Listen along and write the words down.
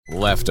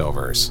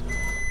leftovers,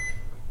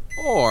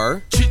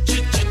 or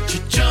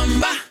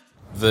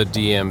the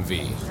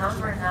DMV,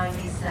 Number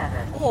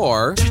 97,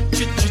 or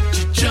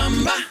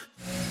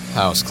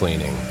house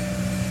cleaning,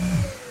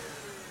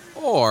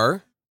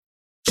 or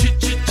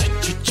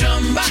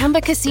Chumba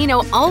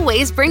Casino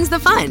always brings the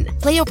fun.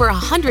 Play over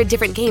 100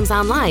 different games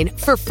online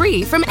for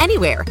free from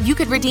anywhere. You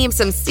could redeem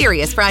some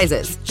serious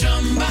prizes.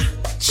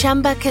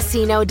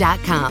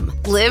 ChumbaCasino.com.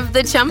 Live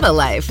the Chumba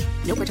life.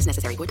 No purchase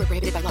necessary. Void where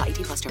prohibited by law.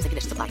 18+ terms and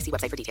conditions apply. See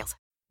website for details.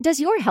 Does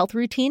your health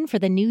routine for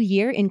the new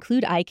year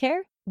include eye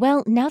care?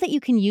 Well, now that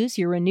you can use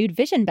your renewed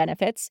vision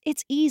benefits,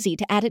 it's easy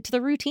to add it to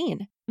the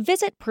routine.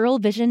 Visit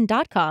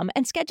pearlvision.com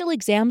and schedule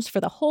exams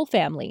for the whole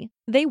family.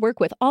 They work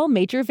with all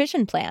major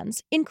vision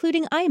plans,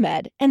 including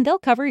iMed, and they'll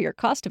cover your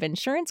cost of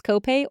insurance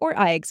copay or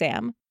eye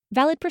exam.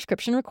 Valid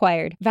prescription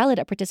required. Valid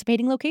at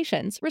participating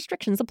locations.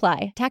 Restrictions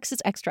apply.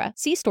 Taxes extra.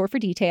 See store for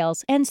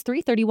details. Ends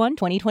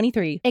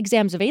 3/31/2023.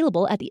 Exams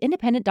available at the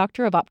independent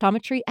doctor of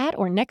optometry at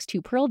or next to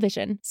Pearl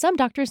Vision. Some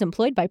doctors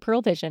employed by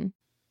Pearl Vision.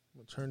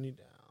 We'll turn you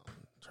down.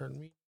 Turn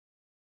me.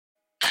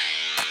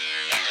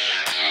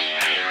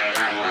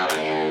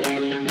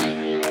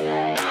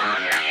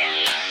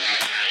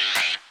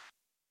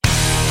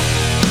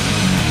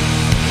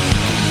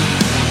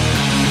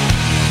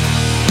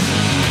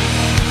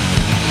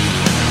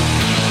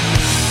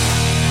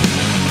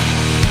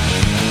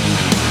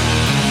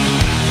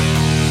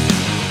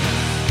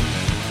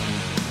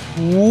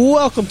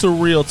 Welcome to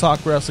Real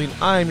Talk Wrestling.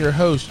 I'm your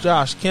host,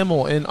 Josh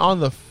Kimmel, and on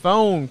the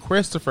phone,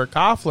 Christopher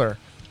Koffler.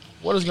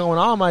 What is going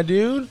on, my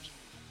dude?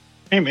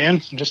 Hey, man.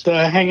 Just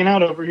hanging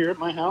out over here at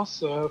my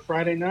house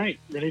Friday night.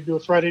 Ready to do a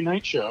Friday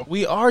night show.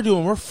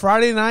 We're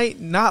Friday night,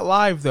 not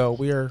live, though.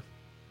 We are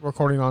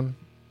recording on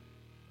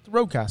the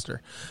Roadcaster.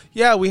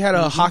 Yeah, we had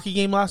a hockey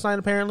game last night,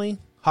 apparently.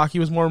 Hockey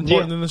was more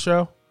important than the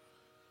show.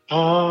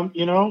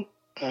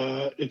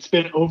 It's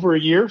been over a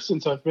year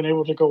since I've been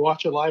able to go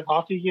watch a live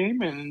hockey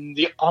game, and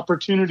the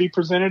opportunity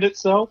presented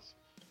itself,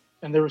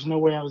 and there was no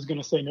way I was going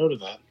to say no to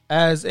that.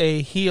 As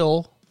a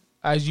heel,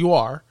 as you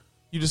are,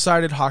 you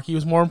decided hockey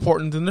was more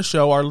important than the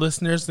show. Our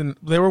listeners,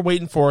 they were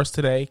waiting for us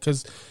today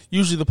because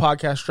usually the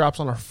podcast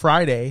drops on a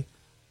Friday.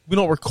 We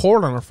don't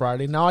record on a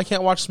Friday. Now I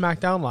can't watch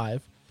SmackDown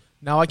Live.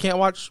 Now I can't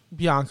watch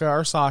Bianca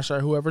or Sasha or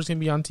whoever's going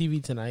to be on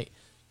TV tonight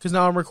because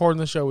now I'm recording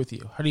the show with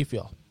you. How do you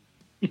feel?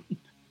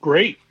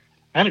 Great.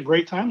 I had a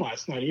great time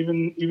last night,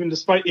 even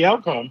despite the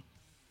outcome.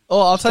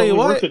 Oh, I'll tell you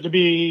what. Worth it to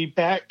be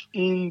back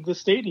in the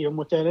stadium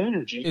with that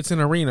energy. It's an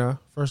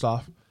arena, first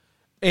off.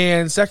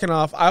 And second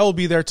off, I will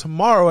be there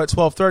tomorrow at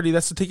 12:30.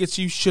 That's the tickets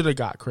you should have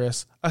got,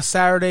 Chris. A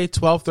Saturday,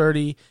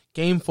 12:30,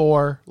 Game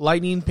 4,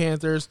 Lightning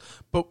Panthers.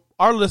 But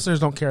our listeners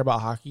don't care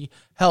about hockey.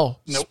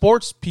 Hell,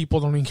 Sports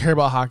people don't even care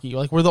about hockey.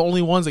 Like, we're the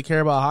only ones that care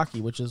about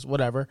hockey, which is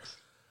whatever.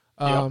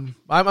 I'm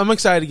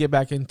excited to get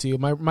back into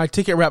my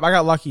ticket rep. I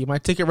got lucky. My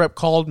ticket rep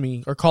called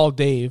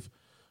Dave,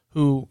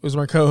 who was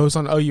my co-host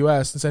on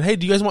OUS, and said, "Hey,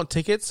 do you guys want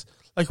tickets?"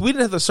 Like, we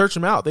didn't have to search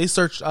them out; they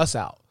searched us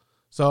out.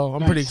 So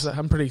I'm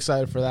pretty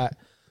excited for that.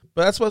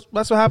 But that's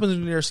what happens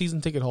when you're a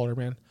season ticket holder,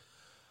 man.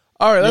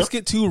 All right, let's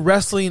get to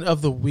wrestling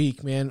of the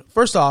week, man.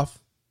 First off,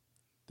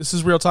 this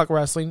is Real Talk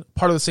Wrestling,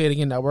 part of the Say It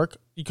Again Network.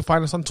 You can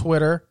find us on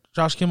Twitter,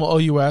 Josh Kimmel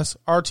OUS,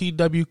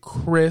 RTW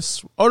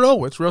Chris. Oh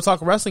no, it's Real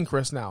Talk Wrestling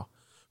Chris now.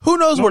 Who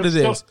knows what it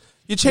is?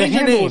 You change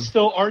your name. The handle is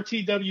still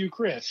RTW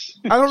Chris.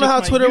 I don't know how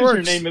Twitter works.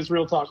 Your name is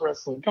Real Talk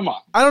Wrestling. Come on.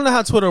 I don't know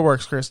how Twitter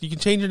works, Chris. You can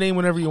change your name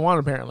whenever you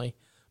want, apparently.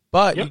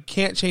 But you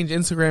can't change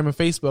Instagram and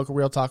Facebook,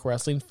 Real Talk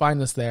Wrestling.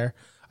 Find us there.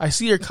 I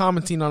see you're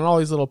commenting on all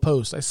these little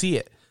posts. I see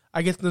it.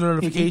 I get the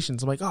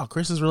notifications. I'm like, oh,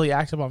 Chris is really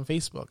active on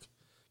Facebook.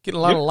 Getting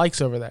a lot of likes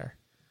over there.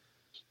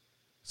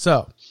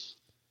 So,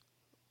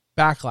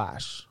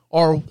 Backlash.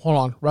 Or, hold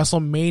on,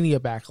 WrestleMania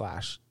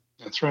Backlash.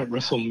 That's right,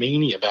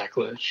 WrestleMania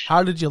Backlash.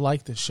 How did you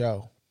like the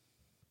show?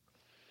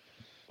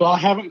 Well, I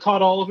haven't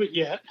caught all of it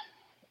yet.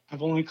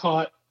 I've only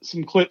caught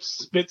some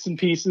clips, bits and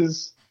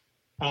pieces.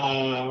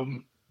 But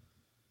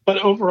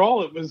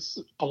overall, it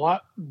was a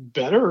lot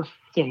better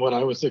than what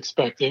I was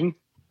expecting.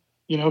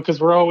 You know, because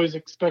we're always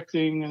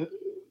expecting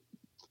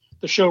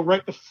the show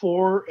right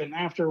before and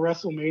after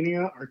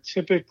WrestleMania are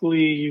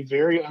typically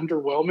very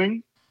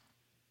underwhelming.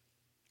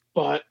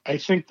 But I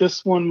think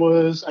this one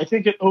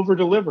it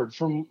over-delivered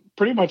from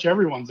pretty much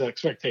everyone's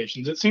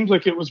expectations. It seems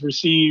like it was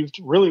received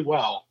really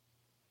well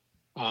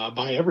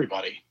by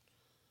everybody.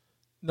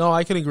 No,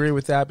 I can agree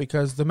with that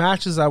because the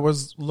matches I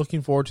was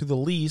looking forward to the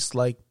least,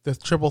 like the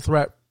triple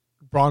threat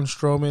Braun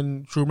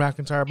Strowman, Drew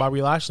McIntyre,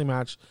 Bobby Lashley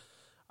match,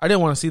 I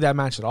didn't want to see that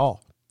match at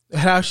all.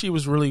 It actually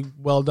was really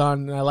well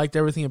done, and I liked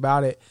everything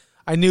about it.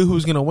 I knew who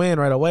was going to win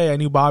right away. I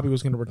knew Bobby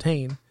was going to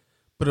retain,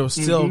 but it was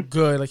still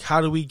good. Like, how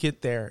do we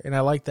get there? And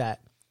I like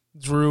that.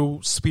 Drew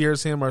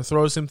spears him or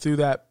throws him through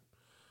that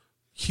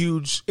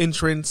huge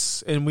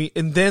entrance, and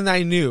then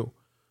I knew,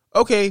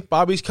 okay,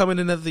 Bobby's coming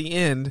in at the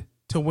end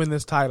to win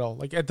this title,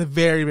 like at the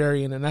very,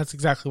 very end, and that's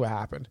exactly what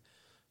happened.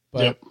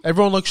 But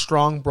everyone looks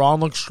strong. Braun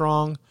looks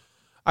strong.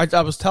 I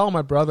was telling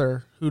my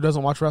brother, who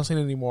doesn't watch wrestling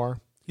anymore,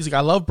 He's like,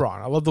 I love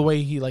Braun. I love the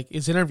way he like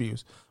his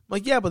interviews. I'm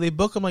like, yeah, but they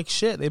book him like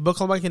shit. They book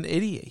him like an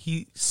idiot.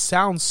 He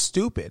sounds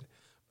stupid.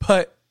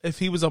 But if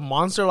he was a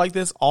monster like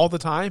this all the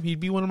time, he'd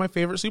be one of my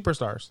favorite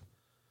superstars.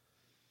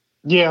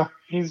 Yeah,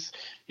 he's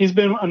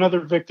been another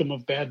victim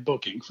of bad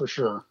booking for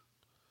sure.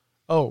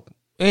 Oh,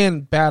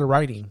 and bad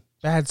writing,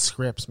 bad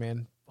scripts,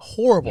 man,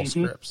 horrible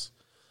scripts.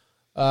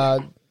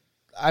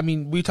 I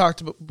mean, we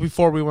talked about,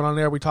 before we went on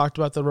there. We talked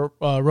about the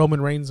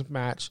Roman Reigns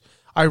match.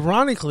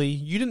 Ironically,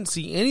 you didn't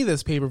see any of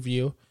this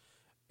pay-per-view,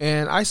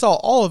 and I saw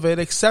all of it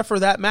except for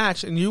that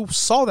match, and you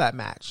saw that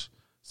match.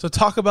 So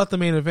talk about the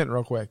main event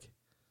real quick.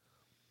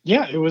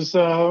 Yeah, it was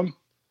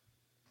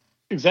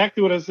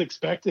exactly what I was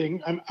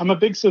expecting. I'm a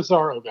big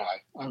Cesaro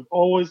guy. I've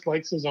always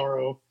liked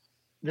Cesaro.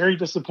 Very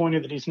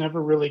disappointed that he's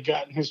never really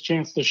gotten his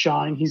chance to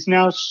shine. He's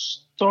now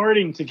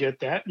starting to get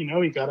that. You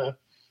know, he got a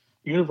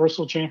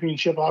Universal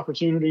Championship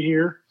opportunity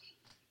here.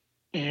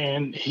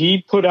 And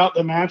he put out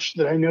the match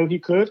that I know he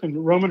could.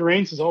 And Roman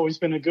Reigns has always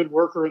been a good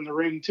worker in the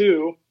ring,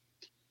 too.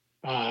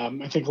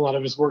 I think a lot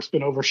of his work's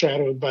been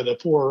overshadowed by the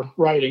poor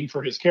writing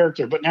for his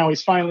character. But now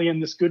he's finally in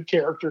this good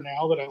character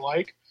now that I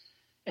like.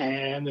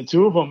 And the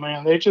two of them,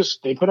 man,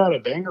 they put out a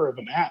banger of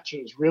a match.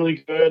 It was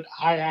really good,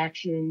 high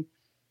action,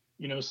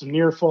 you know, some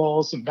near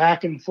falls, some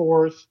back and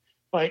forth.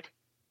 Like,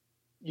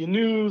 you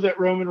knew that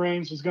Roman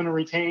Reigns was going to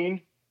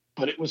retain,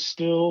 but it was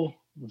still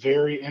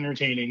very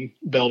entertaining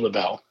bell to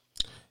bell.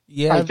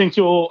 Yeah, I think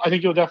you'll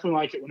definitely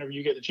like it whenever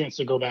you get the chance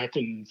to go back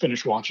and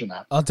finish watching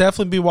that. I'll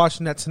definitely be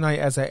watching that tonight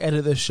as I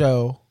edit the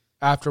show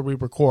after we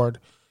record,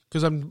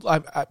 because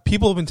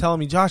people have been telling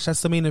me, Josh,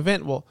 that's the main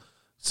event. Well,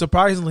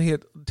 surprisingly,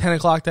 at 10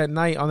 o'clock that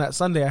night on that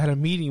Sunday, I had a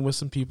meeting with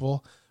some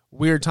people.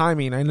 Weird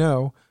timing, I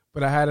know,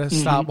 but I had to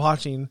stop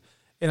watching,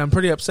 and I'm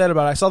pretty upset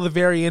about it. I saw the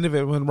very end of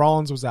it when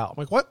Rollins was out.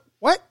 I'm like,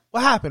 what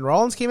happened?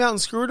 Rollins came out and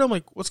screwed him?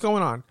 Like, what's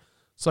going on?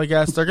 So I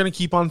guess they're going to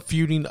keep on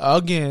feuding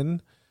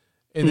again.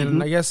 And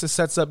then I guess it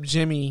sets up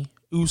Jimmy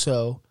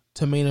Uso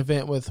to main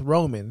event with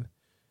Roman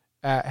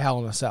at Hell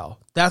in a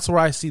Cell. That's where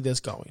I see this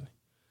going.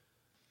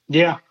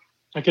 Yeah,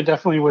 I could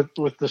definitely, with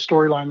the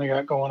storyline they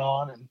got going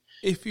on, and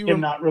if you him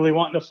not really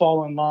wanting to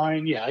fall in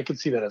line, yeah, I could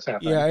see that as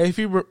happening. Yeah, if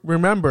you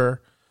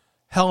remember,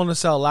 Hell in a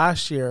Cell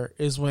last year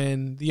is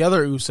when the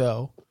other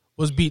Uso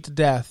was beat to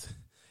death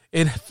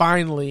and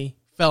finally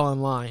fell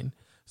in line.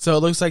 So it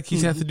looks like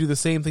he's going to have to do the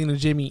same thing to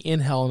Jimmy in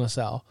Hell in a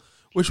Cell,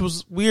 which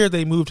was weird.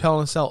 They moved Hell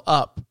in a Cell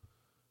up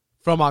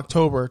from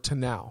October to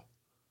now.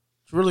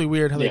 It's really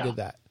weird how they did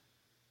that.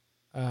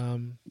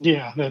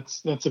 Yeah,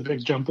 that's a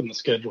big jump in the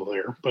schedule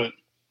there. But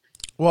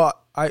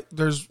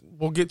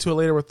we'll get to it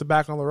later with the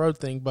Back on the Road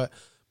thing, but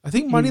I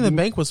think Money in the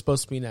Bank was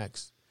supposed to be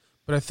next.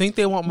 But I think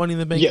they want Money in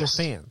the Bank for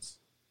fans.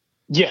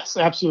 Yes,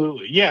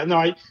 absolutely. Yeah,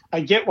 no, I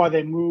get why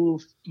they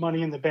moved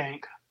Money in the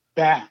Bank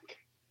back.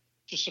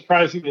 Just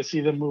surprising to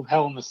see them move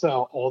Hell in the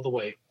Cell all the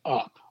way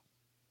up.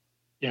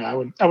 Yeah, I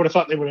would have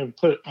thought they would have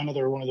put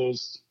another one of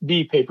those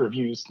B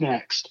pay-per-views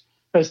next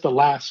as the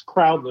last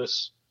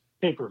crowdless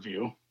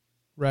pay-per-view.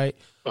 Right.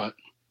 But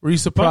were you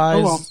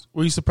surprised?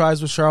 Were you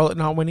surprised with Charlotte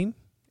not winning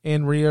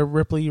and Rhea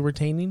Ripley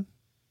retaining?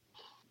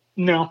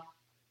 No.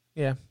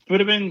 Yeah. It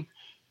would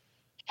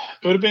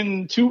have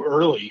been too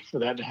early for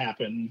that to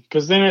happen,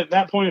 because then at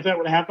that point, if that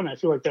would have happened, I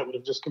feel like that would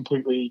have just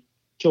completely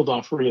killed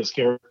off Rhea's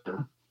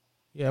character.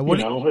 Yeah.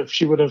 If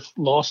she would have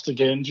lost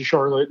again to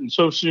Charlotte and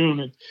so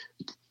soon,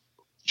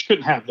 she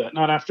couldn't have that.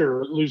 Not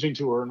after losing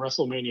to her in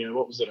WrestleMania.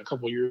 What was it, a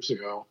couple years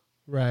ago?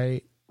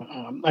 Right.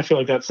 I feel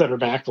like that set her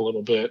back a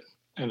little bit.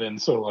 And then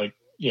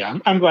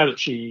I'm glad that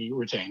she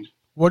retained.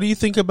 What do you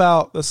think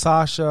about the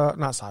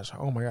not Sasha,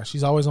 oh my gosh,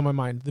 she's always on my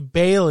mind, the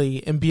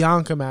Bayley and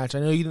Bianca match? I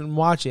know you didn't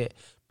watch it,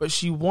 but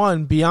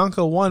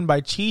Bianca won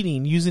by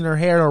cheating, using her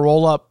hair to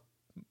roll up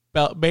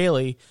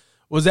Bayley.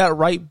 Was that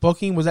right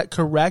booking? Was that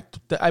correct?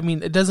 I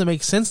mean, it doesn't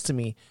make sense to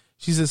me.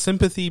 She's a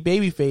sympathy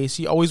babyface.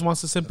 She always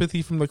wants the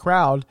sympathy from the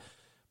crowd,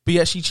 but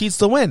yet she cheats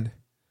to win.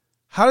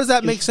 How does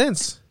that make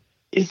sense?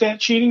 Is that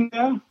cheating,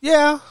 though?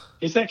 Yeah.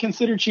 Is that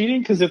considered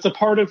cheating? Because it's a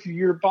part of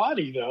your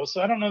body, though.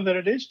 So I don't know that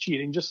it is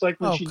cheating. Just like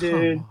when she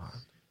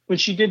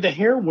did the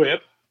hair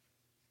whip,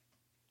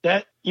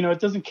 that, it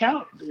doesn't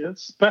count.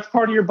 That's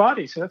part of your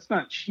body, so that's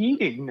not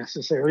cheating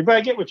necessarily. But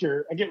I get what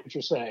you're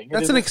saying.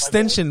 That's an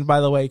extension,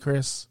 by the way,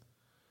 Chris.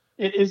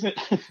 It isn't,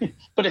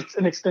 but it's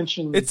an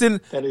extension.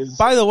 That is.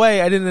 By the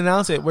way, I didn't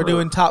announce it. We're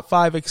doing top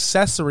 5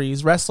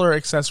 accessories, wrestler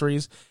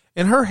accessories,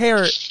 and her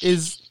hair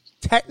is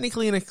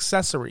technically an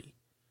accessory.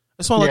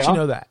 I just want to let you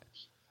know that.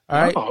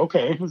 All right. Oh,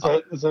 okay. Is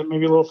that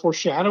maybe a little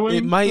foreshadowing?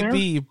 It might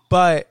be,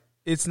 but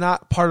it's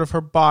not part of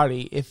her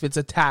body if it's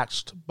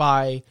attached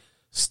by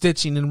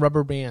stitching and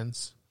rubber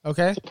bands.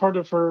 Okay. It's part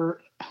of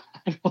her.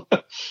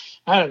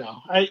 I don't know.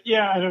 I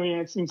mean,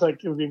 it seems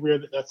like it would be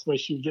weird that's the way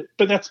she would get,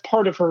 but that's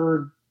part of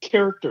her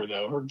character,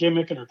 though, her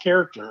gimmick and her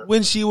character.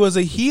 When she was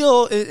a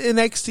heel in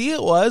NXT,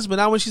 it was, but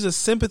now when she's a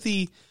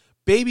sympathy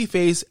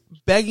babyface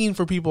begging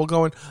for people,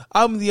 going,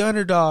 I'm the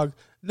underdog.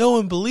 No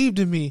one believed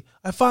in me.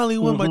 I finally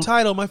won my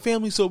title. My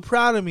family's so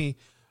proud of me.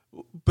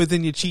 But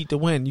then you cheat to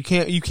win. You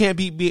can't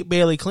beat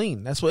Bayley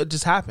clean. That's what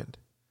just happened.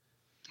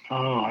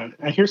 Oh,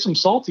 I hear some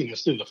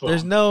saltiness through the phone.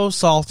 There's no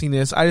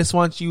saltiness. I just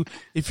want you,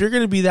 if you're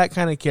going to be that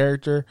kind of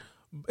character,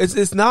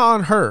 it's not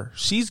on her.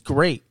 She's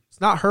great. It's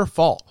not her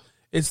fault.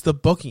 It's the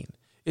booking.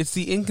 It's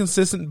the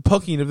inconsistent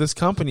booking of this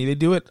company. They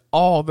do it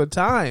all the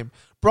time.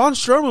 Braun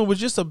Strowman was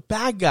just a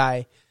bad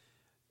guy,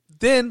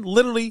 then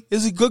literally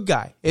is a good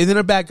guy, and then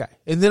a bad guy,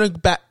 and then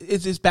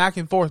it's just back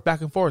and forth, back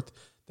and forth.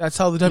 That's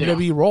how the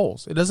WWE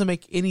rolls. It doesn't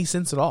make any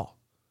sense at all.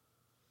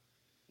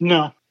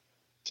 No,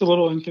 it's a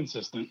little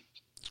inconsistent.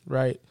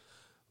 Right.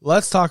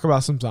 Let's talk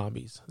about some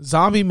zombies.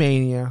 Zombie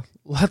Mania.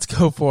 Let's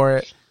go for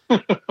it.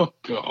 Oh,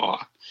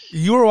 God.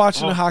 You were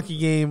watching a hockey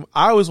game.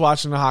 I was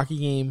watching a hockey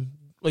game.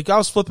 Like, I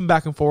was flipping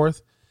back and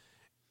forth.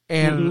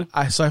 And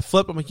I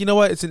flipped. I'm like, you know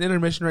what? It's an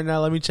intermission right now.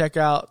 Let me check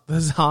out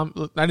the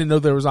zombie. I didn't know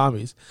there were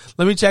zombies.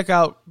 Let me check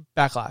out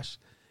Backlash.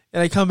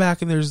 And I come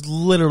back and there's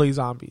literally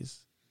zombies.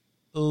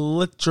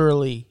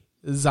 Literally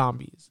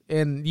zombies.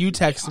 And you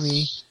text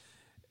me.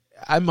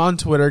 I'm on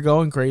Twitter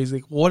going crazy.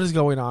 Like, what is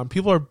going on?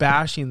 People are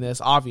bashing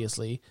this,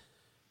 obviously.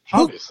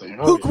 Who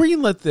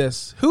greenlit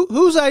this?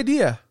 Whose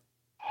idea?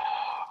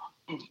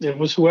 It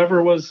was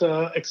whoever was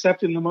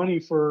accepting the money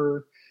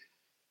for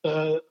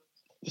the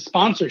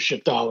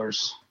sponsorship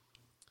dollars.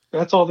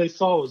 That's all they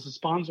saw was the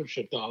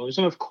sponsorship dollars.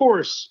 And of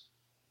course,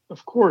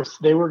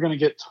 they were going to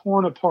get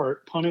torn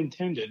apart, pun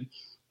intended,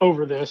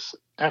 over this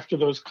after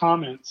those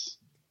comments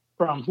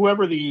from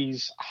whoever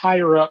these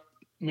higher up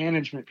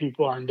management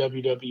people are in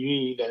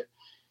WWE that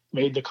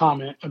made the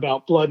comment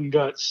about blood and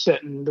guts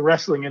setting the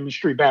wrestling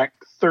industry back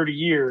 30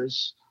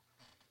 years.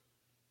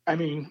 I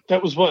mean,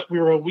 that was what we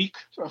were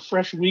a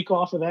fresh week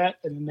off of that.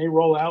 And then they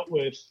roll out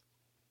with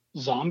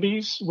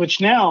zombies, which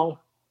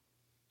now,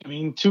 I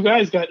mean, 2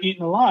 guys got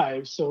eaten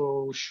alive,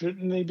 so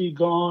shouldn't they be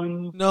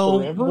gone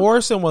forever?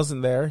 Morrison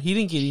wasn't there. He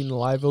didn't get eaten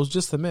alive. It was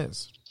just The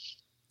Miz.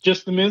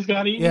 Just The Miz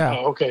got eaten? Yeah.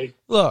 Oh, okay.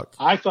 Look.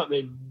 I thought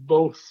they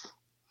both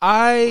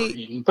were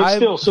eaten. But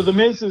still, so The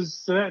Miz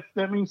is,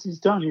 that means he's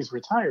done. He's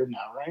retired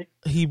now, right?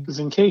 Because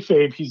in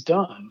kayfabe, he's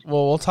done.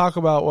 Well, we'll talk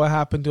about what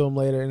happened to him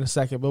later in a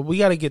second, but we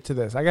got to get to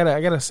this. I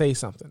gotta say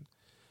something.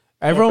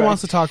 Everyone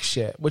wants to talk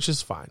shit, which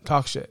is fine.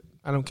 Talk shit.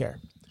 I don't care.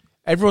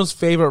 Everyone's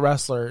favorite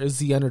wrestler is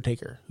The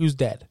Undertaker, who's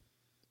dead.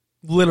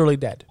 Literally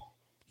dead.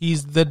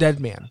 He's the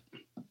dead man,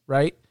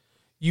 right?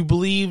 You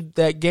believe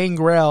that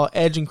Gangrel,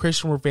 Edge, and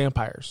Christian were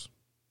vampires,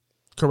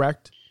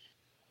 correct?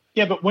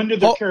 Yeah, but when did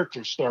their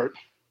characters start?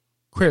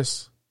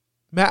 Chris,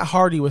 Matt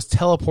Hardy was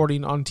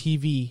teleporting on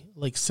TV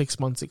like 6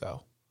 months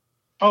ago.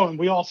 Oh, and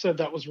we all said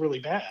that was really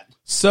bad.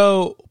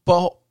 So,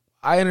 but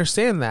I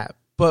understand that,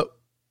 but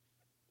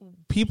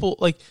people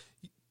like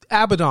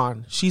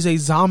Abaddon, she's a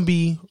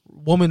zombie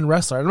woman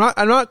wrestler.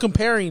 I'm not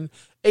comparing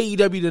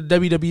AEW to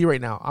WWE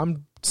right now.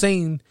 I'm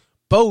saying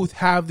both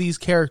have these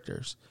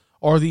characters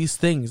or these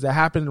things that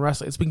happen in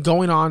wrestling. It's been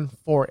going on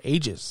for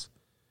ages.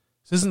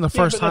 This isn't the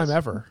first time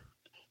ever.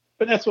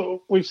 But that's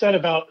what we've said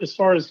about as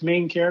far as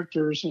main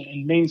characters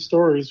and main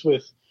stories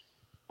with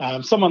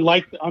someone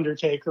like The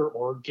Undertaker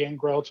or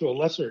Gangrel to a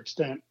lesser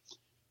extent.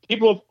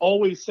 People have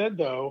always said,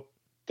 though,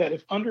 that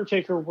if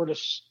Undertaker were to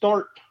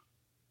start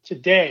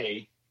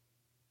today,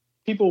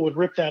 people would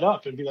rip that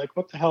up and be like,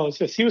 what the hell is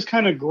this? He was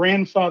kind of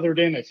grandfathered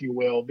in, if you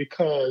will,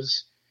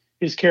 because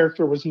his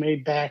character was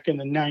made back in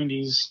the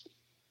 90s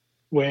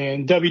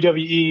when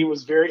WWE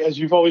was very, as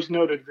you've always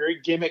noted, very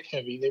gimmick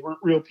heavy. They weren't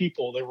real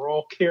people. They were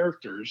all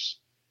characters.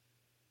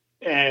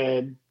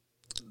 And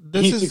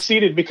he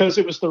succeeded because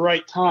it was the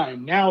right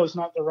time. Now is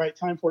not the right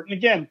time for it. And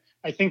again,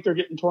 I think they're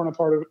getting torn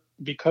apart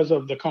because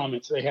of the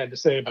comments they had to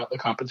say about the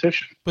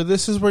competition. But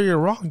this is where you're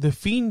wrong. The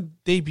Fiend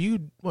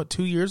debuted,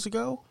 2 years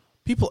ago?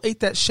 People ate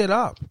that shit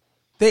up.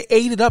 They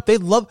ate it up.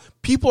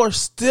 People are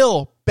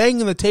still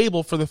banging the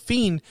table for the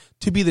Fiend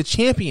to be the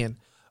champion.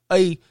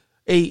 A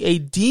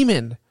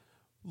demon.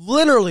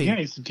 Literally. Yeah,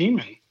 he's a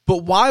demon.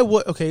 But why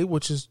would,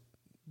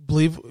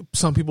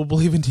 some people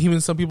believe in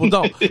demons, some people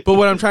don't. But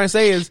what I'm trying to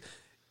say is,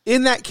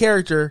 in that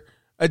character,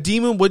 a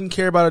demon wouldn't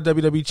care about a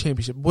WWE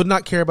championship, would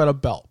not care about a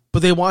belt,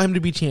 but they want him to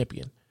be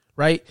champion,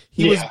 right?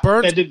 He was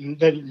burnt. That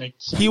didn't make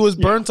sense. He was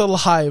burnt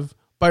alive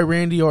by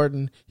Randy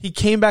Orton. He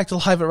came back to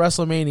life at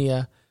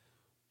WrestleMania.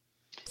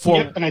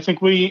 And I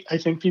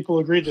think people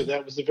agreed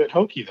that was a bit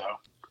hokey, though.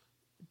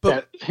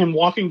 But that him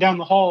walking down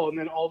the hall and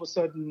then all of a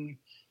sudden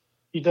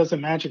he does a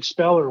magic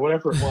spell or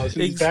whatever it was,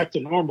 and he's back to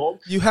normal.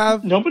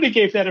 Nobody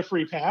gave that a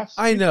free pass.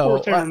 I know. People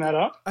were tearing that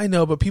up. I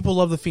know, but people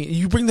love the Fiend.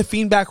 You bring the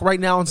Fiend back right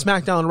now on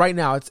SmackDown right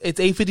now. It's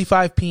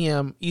 8:55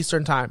 p.m.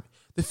 Eastern time.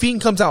 The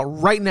Fiend comes out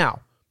right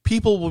now.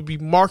 People will be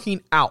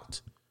marking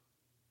out.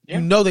 Yeah.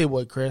 You know they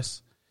would,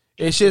 Chris.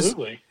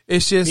 Absolutely.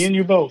 It's just me and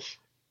you both.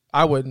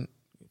 I wouldn't.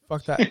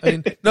 Fuck that. I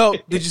mean, no.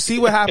 Did you see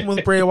what happened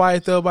with Bray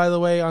Wyatt though? By the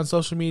way, on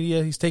social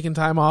media, he's taking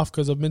time off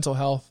because of mental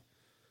health.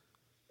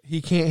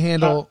 He can't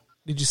handle.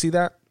 Did you see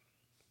that?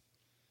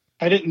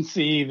 I didn't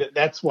see that.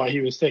 That's why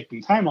he was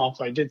taking time off.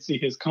 I did see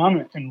his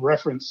comment in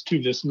reference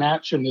to this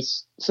match and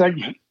this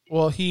segment.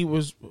 Well,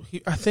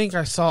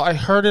 I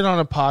heard it on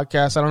a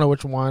podcast. I don't know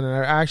which one, and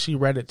I actually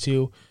read it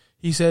too.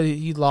 He said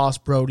he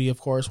lost Brody,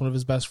 of course, one of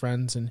his best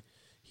friends, and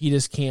he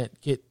just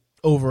can't get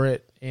over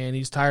it, and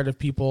he's tired of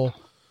people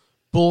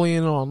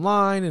bullying him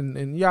online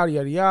and yada,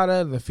 yada, yada,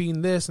 and the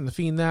fiend this and the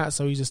fiend that,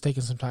 so he's just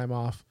taking some time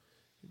off.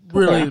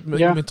 Really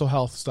mental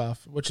health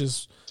stuff, which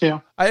is...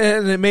 Yeah.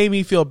 And it made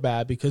me feel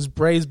bad because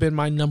Bray's been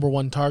my number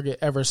one target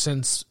ever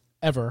since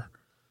ever.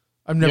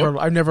 I've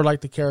never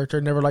liked the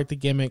character, never liked the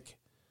gimmick.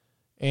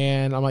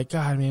 And I'm like,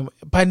 God, man.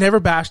 But I never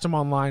bashed him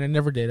online. I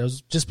never did. It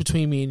was just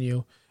between me and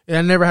you. And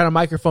I never had a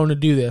microphone to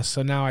do this,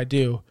 so now I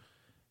do.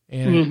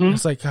 And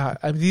it's like, God,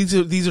 I mean,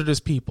 these are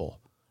just people,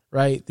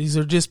 right? These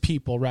are just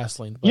people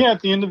wrestling. But,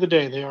 at the end of the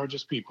day, they are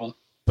just people.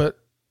 But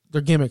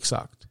their gimmick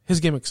sucked. His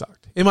gimmick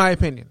sucked, in my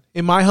opinion.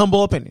 In my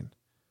humble opinion.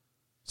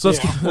 So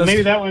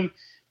maybe that one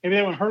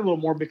hurt a little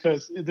more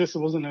because this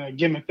wasn't a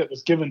gimmick that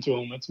was given to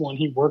him. It's one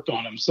he worked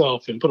on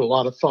himself and put a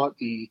lot of thought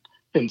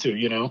into,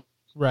 you know?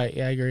 Right,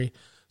 yeah, I agree.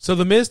 So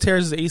The Miz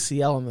tears his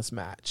ACL in this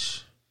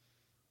match.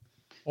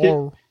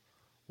 Or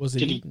was it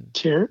Did eaten? He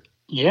tear it?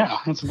 Yeah,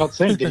 I was about to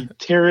say, did he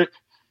tear it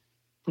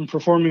from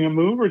performing a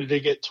move, or did they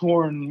get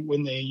torn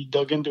when they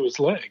dug into his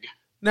leg?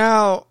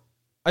 Now,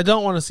 I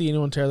don't want to see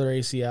anyone tear their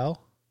ACL.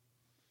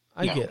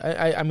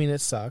 I mean,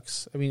 it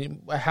sucks. I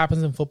mean, it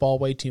happens in football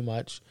way too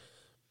much.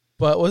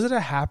 But was it a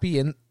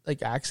happy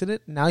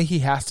accident? Now he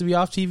has to be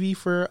off TV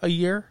for a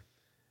year.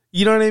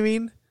 You know what I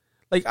mean?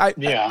 Like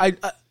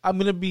I'm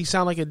gonna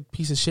sound like a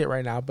piece of shit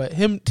right now, but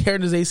him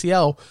tearing his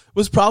ACL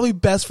was probably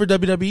best for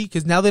WWE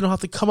because now they don't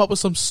have to come up with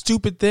some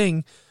stupid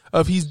thing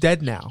of he's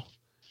dead now.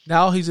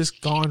 Now he's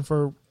just gone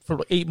for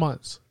 8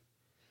 months.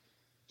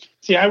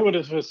 See, I would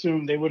have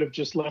assumed they would have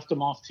just left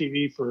him off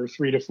TV for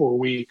 3 to 4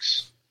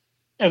 weeks,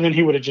 and then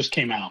he would have just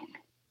came out.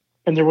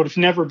 And there would have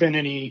never been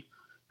any...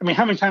 I mean,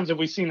 how many times have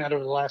we seen that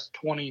over the last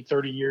 20,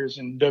 30 years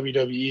in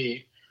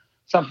WWE?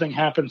 Something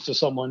happens to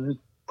someone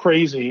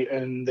crazy,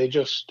 and they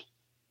just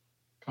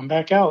come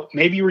back out.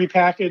 Maybe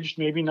repackaged,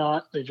 maybe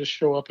not. They just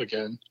show up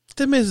again.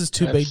 The Miz is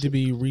too big to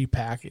be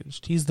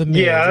repackaged. He's the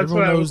Miz. Yeah, that's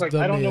Everyone what I knows was like. the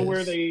I don't know Miz.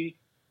 where they...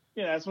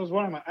 Yeah, that's what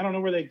I'm like. I don't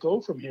know where they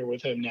go from here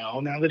with him now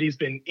that he's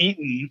been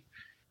eaten.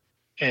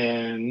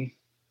 And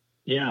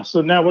yeah,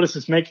 so now what does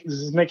this make?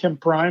 Does this make him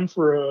prime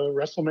for a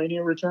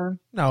WrestleMania return?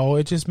 No,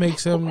 it just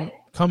makes him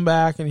come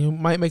back, and he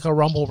might make a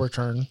Rumble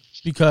return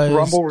because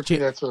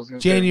that's what I was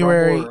gonna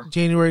January. say.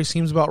 January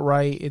seems about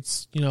right.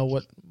 It's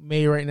what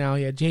May right now.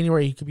 Yeah,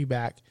 January he could be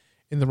back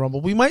in the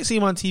Rumble. We might see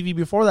him on TV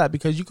before that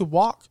because you could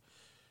walk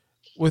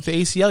with the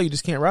ACL. You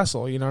just can't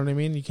wrestle. You know what I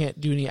mean? You can't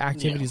do any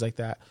activities like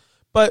that.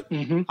 But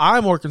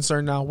I'm more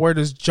concerned now. Where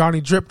does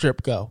Johnny Drip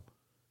Drip go?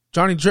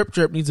 Johnny Drip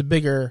Drip needs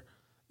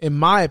in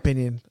my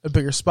opinion, a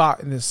bigger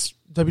spot in this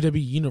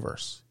WWE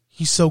universe.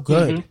 He's so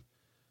good.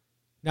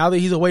 Now that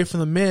he's away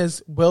from the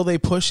Miz, will they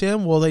push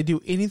him? Will they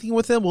do anything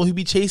with him? Will he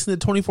be chasing the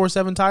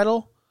 24/7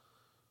 title?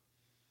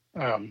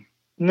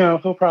 No,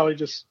 he'll probably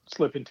just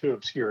slip into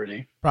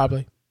obscurity.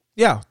 Probably.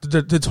 Yeah,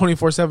 the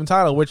 24/7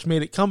 title, which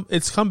made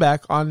its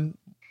comeback on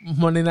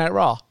Monday Night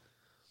Raw.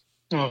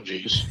 Oh,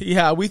 jeez.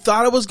 Yeah, we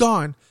thought it was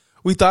gone.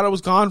 We thought it was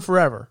gone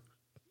forever.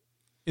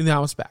 And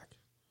now it's back.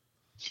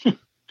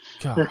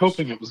 We're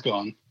hoping it was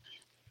gone.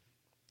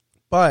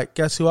 But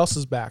guess who else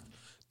is back?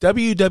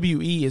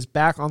 WWE is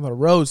back on the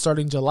road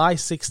starting July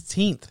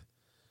 16th.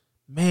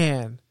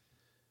 Man,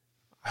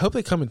 I hope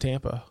they come in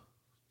Tampa.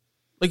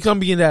 Like, I'm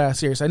being that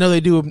serious. I know they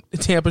do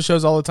Tampa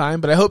shows all the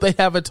time, but I hope they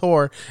have a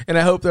tour, and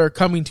I hope they're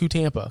coming to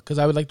Tampa because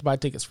I would like to buy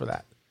tickets for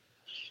that.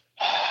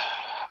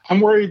 I'm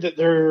worried that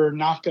they're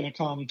not going to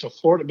come to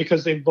Florida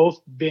because they've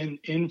both been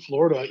in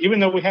Florida, even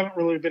though we haven't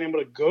really been able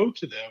to go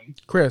to them.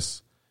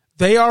 Chris,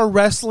 they are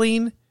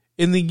wrestling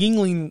in the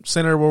Yingling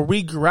Center where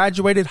we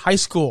graduated high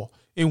school,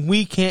 and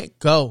we can't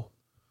go.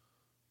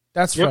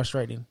 That's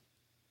frustrating,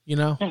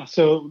 Yeah,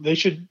 so they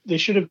should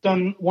have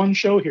done one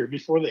show here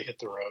before they hit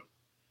the road.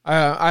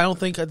 I don't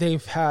think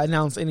they've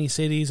announced any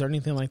cities or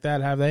anything like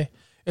that, have they?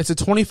 It's a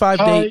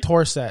 25-day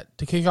tour set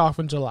to kick off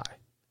in July.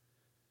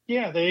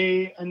 Yeah,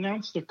 they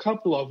announced a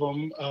couple of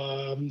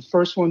them.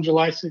 First one,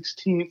 July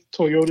 16th,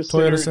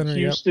 Toyota Center in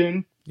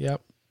Houston.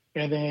 Yep.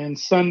 And then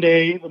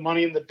Sunday, the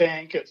Money in the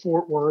Bank at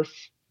Fort Worth.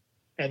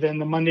 And then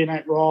the Monday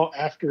Night Raw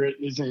after it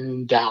is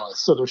in Dallas.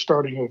 So they're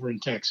starting over in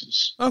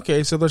Texas.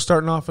 Okay, so they're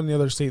starting off in the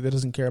other state that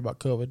doesn't care about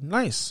COVID.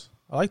 Nice.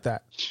 I like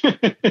that.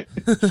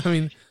 I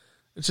mean,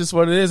 it's just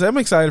what it is. I'm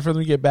excited for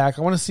them to get back.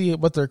 I want to see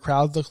what their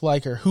crowds look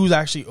like or who's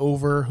actually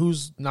over,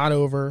 who's not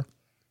over.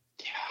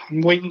 Yeah,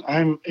 I'm waiting.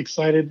 I'm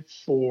excited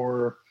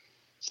for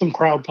some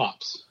crowd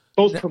pops.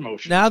 Both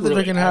promotions. Now that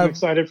they're going to have... I'm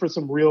excited for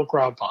some real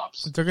crowd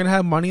pops. They're going to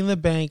have Money in the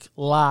Bank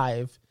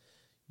live.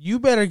 You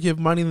better give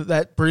money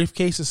that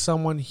briefcase to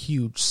someone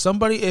huge.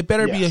 It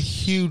better be a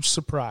huge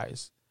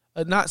surprise.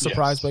 Not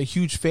surprise, but a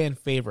huge fan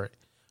favorite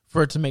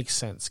for it to make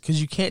sense.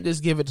 Because you can't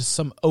just give it to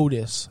some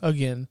Otis.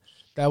 Again,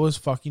 that was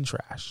fucking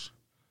trash.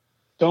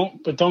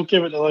 Don't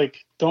give it to,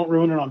 don't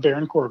ruin it on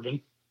Baron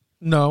Corbin.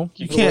 No,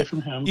 you can't. Away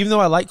from him. Even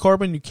though I like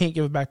Corbin, you can't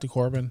give it back to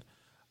Corbin.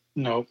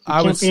 No,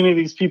 can't be any of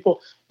these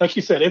people. Like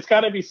you said, it's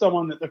got to be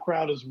someone that the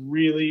crowd is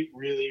really,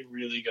 really,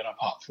 really going to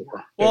pop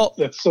for. Well,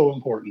 that's so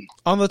important.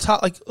 On the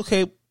top,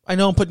 I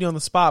know I'm putting you on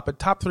the spot, but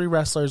top 3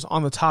 wrestlers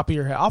on the top of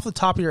your head, off the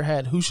top of your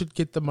head, who should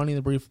get the Money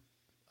in the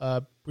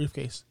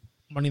briefcase?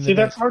 Money in the See, bank.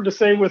 that's hard to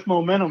say with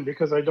momentum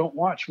because I don't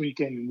watch week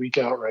in and week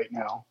out right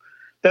now.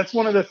 That's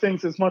one of the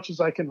things, as much as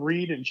I can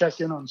read and check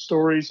in on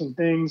stories and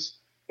things,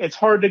 it's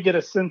hard to get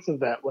a sense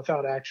of that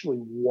without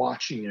actually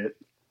watching it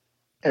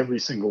every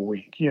single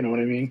week. You know what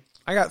I mean?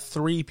 I got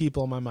 3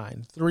 people in my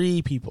mind.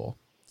 3 people.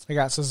 I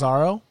got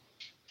Cesaro.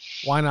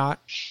 Why not?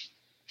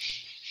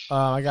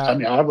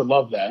 I would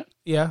love that.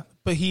 Yeah,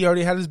 but he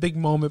already had his big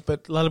moment,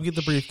 but let him get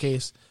the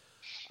briefcase.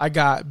 I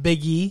got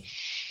Big E.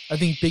 I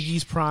think Big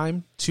E's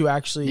prime to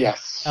actually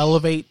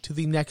elevate to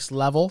the next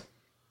level.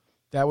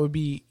 That would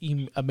be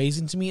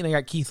amazing to me. And I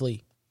got Keith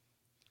Lee.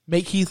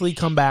 Make Keith Lee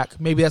come back.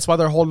 Maybe that's why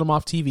they're holding him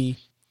off TV.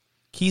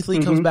 Keith Lee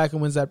comes back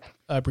and wins that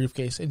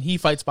briefcase, and he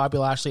fights Bobby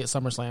Lashley at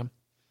SummerSlam.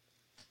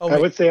 I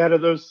would say out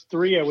of those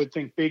 3, I would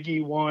think Big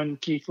E 1,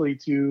 Keith Lee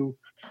 2,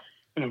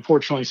 and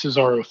unfortunately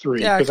Cesaro 3.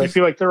 Because I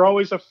feel like they're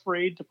always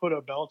afraid to put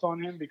a belt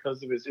on him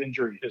because of his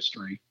injury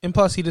history. And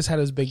plus, he just had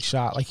his big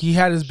shot. Like, he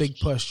had his big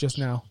push just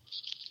now.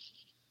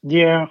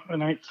 Yeah,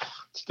 and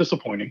it's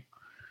disappointing.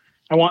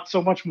 I want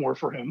so much more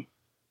for him.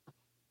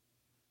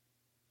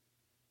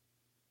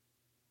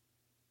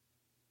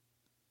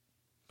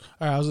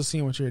 All right, I was just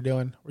seeing what you were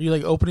doing. Were you,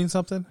 like, opening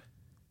something?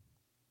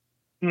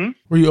 Mm-hmm.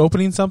 Were you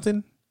opening something?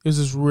 It was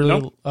just really...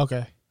 Nope.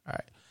 Okay, all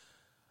right.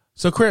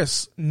 So,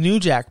 Chris, New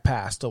Jack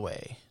passed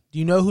away. Do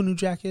you know who New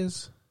Jack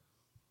is?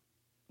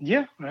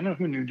 Yeah, I know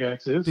who New Jack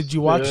is. Did you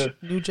watch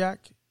New Jack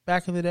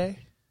back in the day?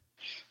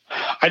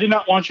 I did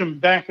not watch him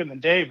back in the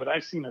day, but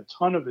I've seen a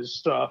ton of his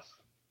stuff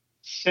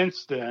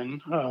since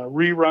then.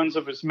 Reruns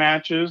of his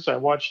matches. I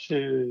watched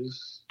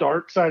his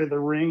Dark Side of the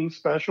Ring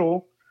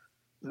special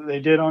that they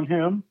did on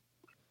him.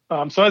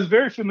 So I was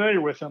very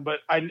familiar with him, but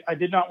I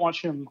did not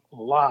watch him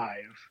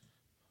live.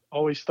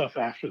 Always stuff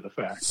after the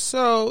fact.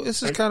 So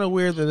this is kind of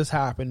weird that this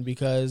happened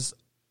because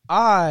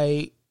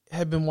I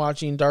have been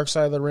watching Dark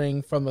Side of the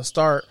Ring from the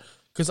start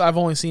because I've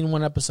only seen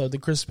one episode, the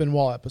Chris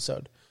Benoit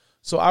episode.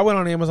 So I went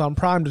on Amazon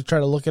Prime to try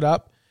to look it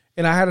up,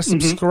 and I had to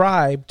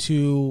subscribe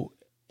to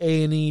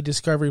A&E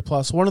Discovery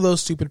Plus, one of those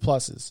stupid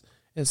pluses.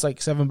 It's like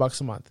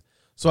 $7 a month.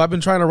 So I've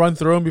been trying to run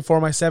through them before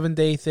my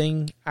 7-day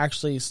thing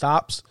actually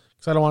stops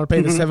because I don't want to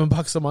pay the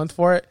 $7 a month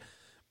for it.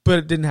 But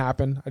it didn't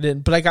happen. I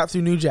didn't. But I got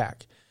through New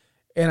Jack.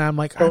 And I'm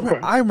like,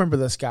 I remember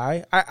this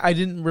guy. I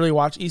didn't really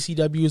watch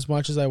ECW as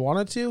much as I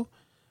wanted to.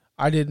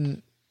 I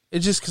didn't.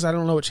 It's just because I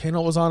don't know what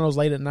channel it was on. It was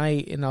late at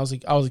night, and I was a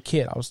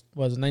kid. I was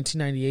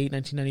 1998,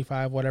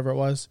 1995, whatever it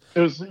was. It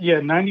was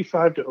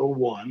 95 to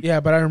 01. Yeah,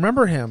 but I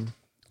remember him.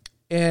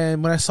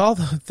 And when I saw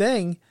the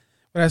thing,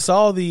 when I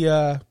saw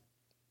the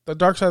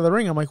Dark Side of the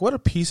Ring, I'm like, what a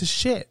piece of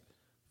shit.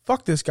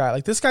 Fuck this guy.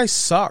 Like, this guy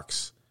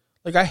sucks.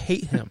 Like, I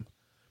hate him.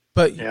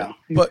 But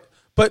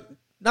but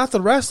not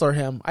the wrestler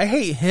him. I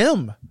hate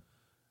him.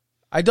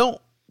 I don't.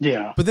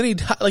 Yeah. But then he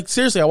died. Like,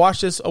 seriously, I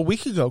watched this a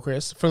week ago,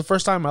 Chris, for the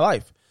first time in my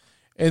life.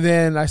 And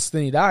then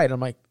he died. I'm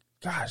like,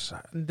 gosh.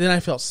 Then I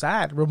felt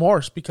sad,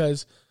 remorse,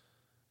 because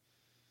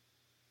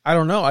I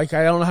don't know. Like,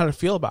 I don't know how to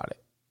feel about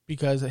it.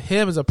 Because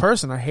him as a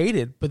person, I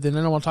hated. But then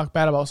I don't want to talk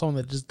bad about someone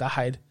that just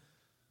died.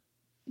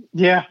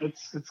 Yeah,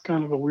 it's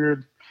kind of a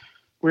weird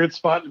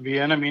spot to be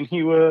in. I mean,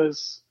 he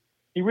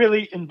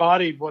really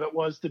embodied what it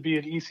was to be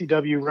an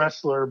ECW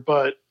wrestler,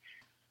 but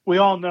we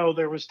all know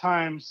there was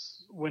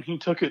times when he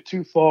took it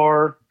too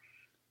far,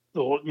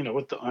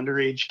 with the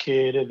underage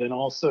kid, and then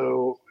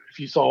also if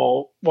you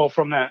saw,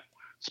 from that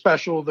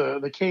special,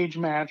 the cage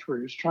match where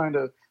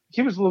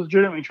he was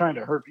legitimately trying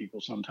to hurt people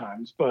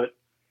sometimes. But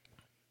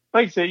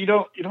like I said, you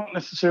don't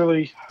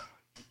necessarily,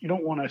 you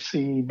don't want to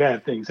see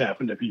bad things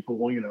happen to people.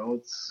 Well,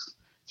 it's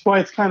why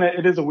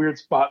it is a weird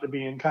spot to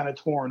be in, kind of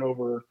torn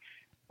over.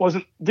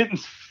 Didn't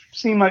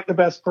seem like the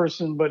best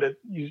person, but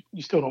you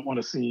still don't want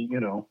to see,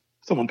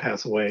 someone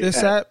pass away. The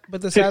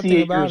sad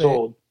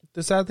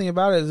thing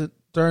about it is that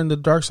during the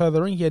Dark Side of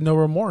the Ring, he had no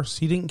remorse.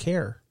 He didn't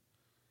care.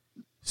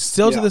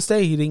 Still to this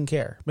day, he didn't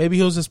care. Maybe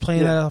he was just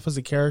playing that off as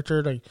a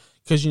character,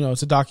 because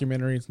it's a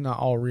documentary. It's not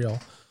all real.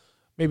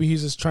 Maybe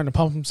he's just trying to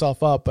pump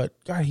himself up. But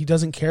God, he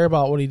doesn't care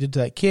about what he did to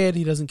that kid.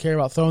 He doesn't care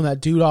about throwing that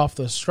dude off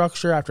the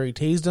structure after he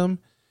tased him.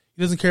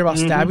 He doesn't care about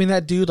stabbing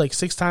that dude like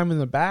 6 times in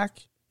the back.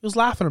 He was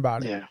laughing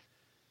about it. Yeah.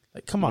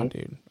 Like, come on,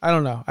 dude. I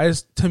don't know.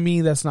 To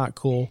me, that's not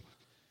cool.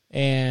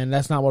 And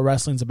that's not what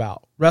wrestling's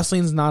about.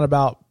 Wrestling's not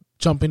about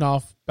jumping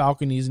off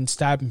balconies and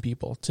stabbing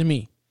people. To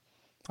me,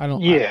 I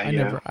don't.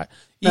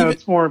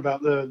 It's more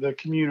about the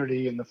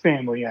community and the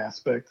family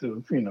aspect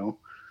of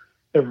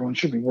everyone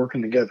should be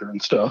working together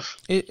and stuff.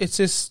 It's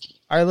just,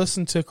 I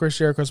listened to Chris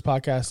Jericho's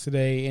podcast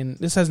today, and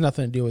this has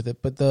nothing to do with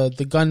it. But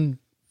the Gunn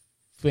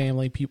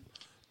family people,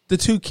 the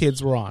 2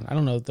 kids were on. I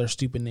don't know their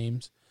stupid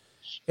names.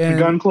 And, the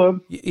Gun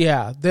Club.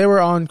 Yeah, they were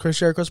on Chris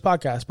Jericho's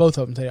podcast. Both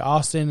of them today,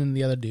 Austin and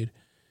the other dude.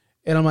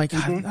 And I'm like,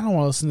 God, I don't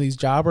want to listen to these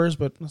jobbers,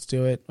 but let's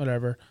do it.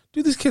 Whatever.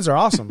 Dude, these kids are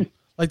awesome.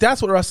 Like,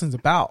 that's what wrestling's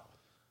about.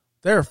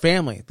 They're a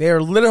family. They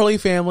are literally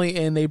family,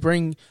 and they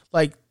bring,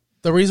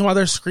 the reason why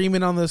they're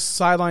screaming on the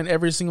sideline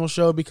every single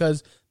show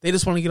because they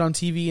just want to get on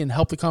TV and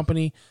help the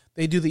company.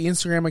 They do the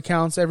Instagram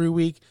accounts every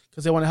week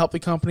because they want to help the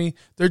company.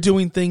 They're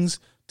doing things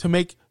to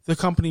make the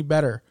company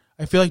better.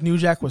 I feel like New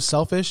Jack was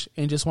selfish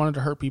and just wanted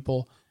to hurt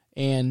people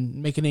and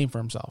make a name for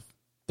himself.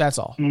 That's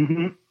all.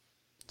 Mm-hmm.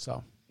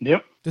 So,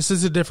 yep. This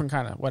is a different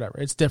kind of whatever.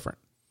 It's different.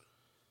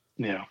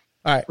 Yeah.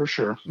 All right. For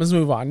sure. Let's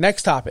move on.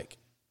 Next topic.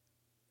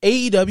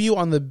 AEW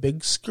on the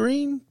big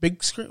screen.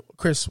 Big screen.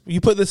 Chris,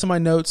 you put this in my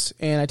notes,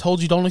 and I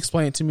told you don't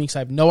explain it to me because I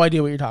have no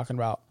idea what you're talking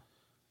about.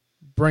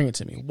 Bring it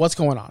to me. What's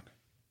going on?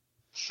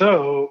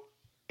 So,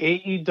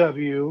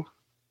 AEW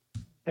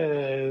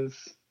has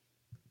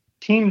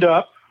teamed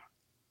up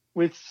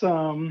with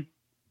some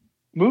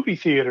movie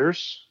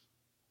theaters,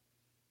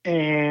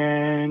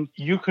 and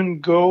you can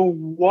go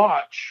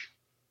watch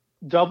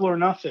Double or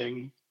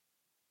Nothing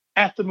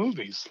at the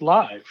movies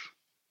live.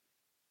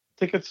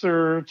 Tickets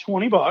are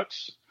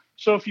 $20.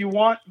 So if you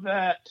want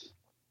that,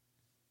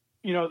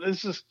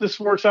 this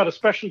works out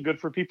especially good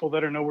for people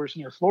that are nowhere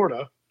near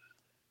Florida.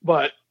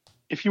 But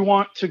if you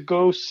want to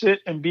go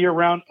sit and be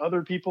around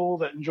other people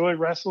that enjoy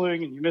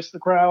wrestling and you miss the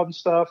crowd and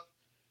stuff,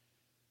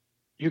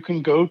 you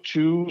can go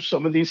to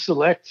some of these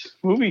select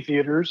movie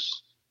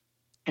theaters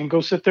and go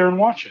sit there and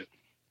watch it.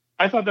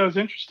 I thought that was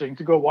interesting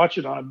to go watch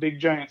it on a big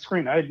giant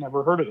screen. I had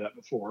never heard of that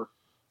before.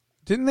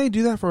 Didn't they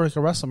do that for like a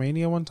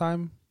WrestleMania one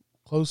time?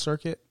 Closed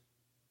circuit?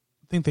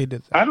 I think they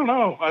did that. I don't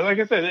know. Like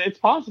I said, it's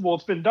possible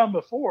it's been done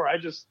before.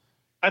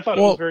 I thought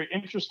it was very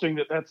interesting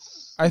that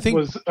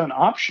was an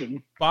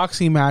option.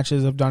 Boxing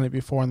matches have done it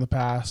before in the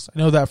past. I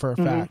know that for a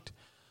fact.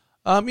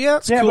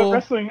 It's cool. But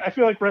wrestling, I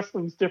feel like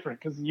wrestling's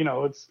different because,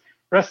 it's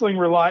wrestling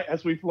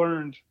as we've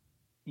learned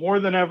more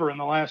than ever in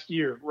the last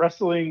year,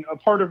 a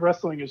part of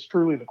wrestling is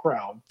truly the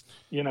crowd,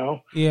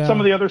 Yeah. Some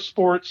of the other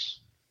sports,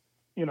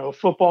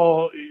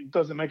 football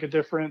doesn't make a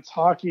difference.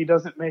 Hockey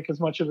doesn't make as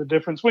much of a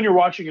difference when you're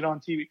watching it on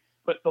TV.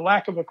 But the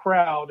lack of a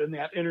crowd and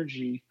that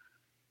energy,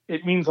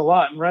 it means a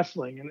lot in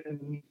wrestling.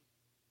 And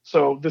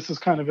so this is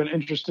kind of an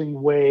interesting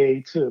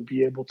way to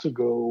be able to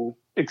go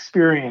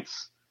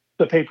experience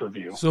the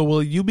pay-per-view. So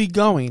will you be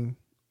going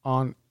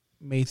on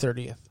May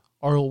 30th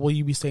or will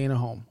you be staying at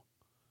home?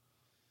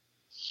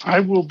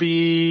 I will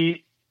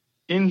be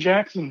in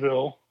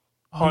Jacksonville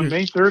on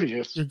May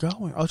 30th. You're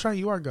going. I'll try.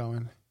 You are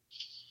going.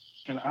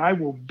 And I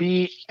will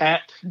be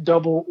at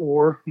Double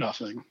or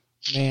Nothing.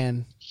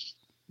 Man,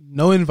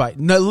 no invite.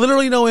 No,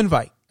 literally no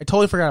invite. I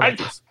totally forgot about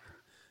this.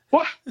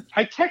 What?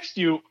 I text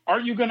you, are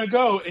you going to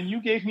go? And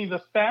you gave me the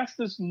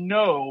fastest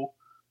no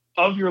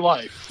of your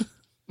life.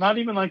 Not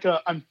even like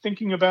I'm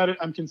thinking about it.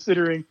 I'm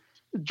considering.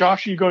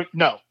 Josh, are you going?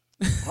 No.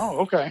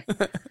 Oh, okay.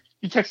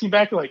 You text me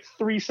back in like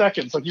 3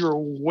 seconds, like you were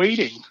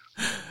waiting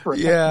for a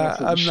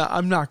text message.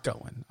 I'm not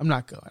going.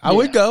 I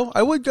would go.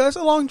 It's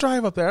a long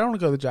drive up there. I don't want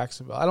to go to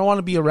Jacksonville. I don't want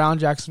to be around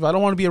Jacksonville. I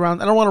don't want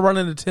to run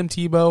into Tim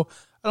Tebow.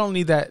 I don't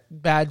need that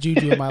bad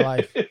juju in my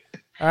life.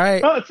 All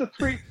right. Well, it's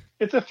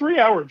a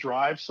 3-hour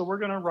drive, so we're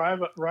going to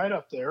ride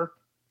up there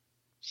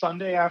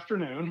Sunday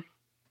afternoon.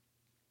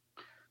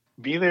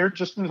 Be there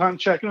just in time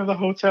to check into the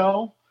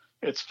hotel.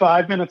 It's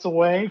 5 minutes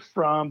away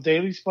from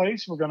Daly's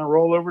place. We're going to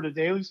roll over to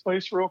Daly's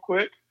place real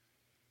quick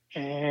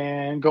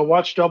and go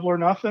watch Double or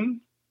Nothing.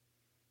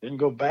 Then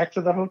go back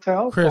to the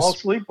hotel, Chris, fall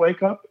asleep,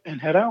 wake up,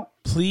 and head out.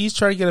 Please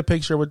try to get a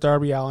picture with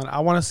Darby Allin. I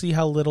want to see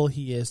how little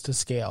he is to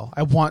scale.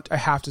 I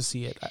have to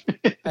see it.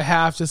 I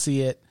have to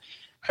see it.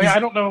 I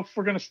don't know if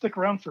we're going to stick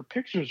around for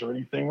pictures or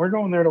anything. We're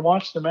going there to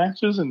watch the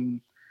matches,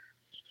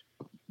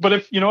 but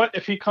if you know what,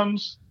 if he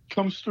comes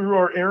through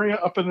our area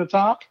up in the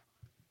top,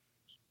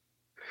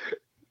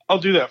 I'll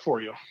do that for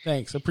you.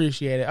 Thanks,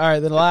 appreciate it. All right,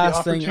 the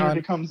last thing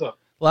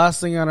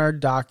on our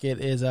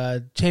docket is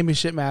a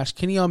championship match.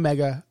 Kenny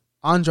Omega,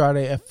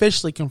 Andrade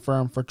officially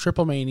confirmed for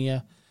Triple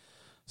Mania.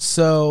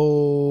 So,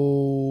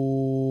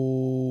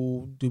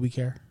 do we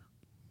care?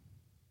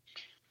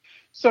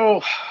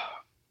 So,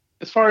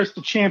 as far as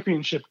the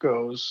championship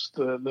goes,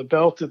 the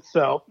belt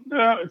itself,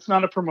 it's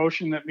not a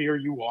promotion that me or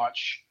you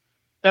watch.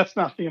 That's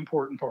not the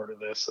important part of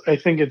this. I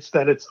think it's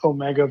that it's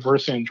Omega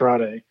versus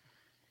Andrade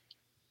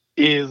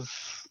is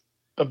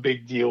a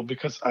big deal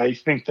because I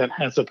think that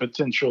has a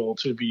potential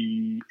to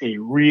be a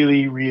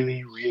really,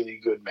 really,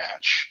 really good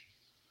match.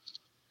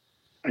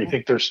 I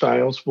think their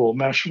styles will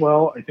mesh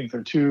well. I think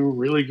they're two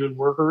really good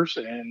workers.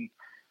 And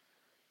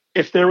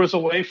if there was a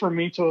way for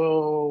me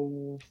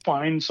to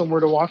find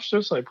somewhere to watch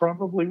this, I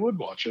probably would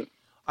watch it.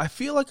 I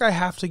feel like I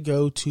have to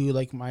go to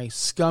like my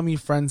scummy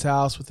friend's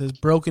house with his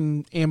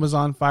broken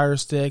Amazon Fire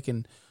Stick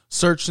and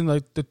search in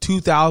like the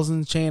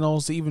 2000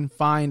 channels to even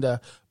find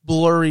a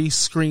blurry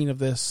screen of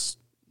this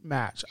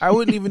match. I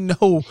wouldn't even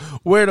know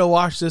where to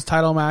watch this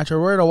title match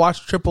or where to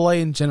watch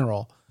AAA in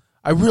general.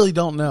 I really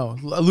don't know.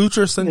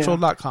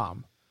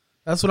 LuchaCentral.com.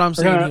 That's what I'm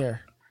seeing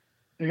here.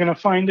 You're going to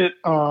find it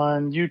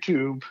on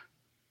YouTube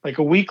like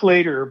a week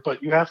later,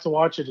 but you have to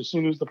watch it as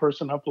soon as the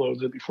person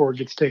uploads it before it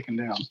gets taken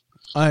down.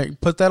 All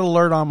right, put that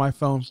alert on my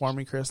phone for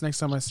me, Chris, next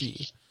time I see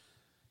you.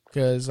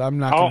 Because I'm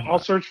not going to... I'll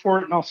search for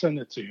it and I'll send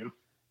it to you.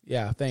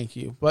 Yeah, thank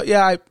you. But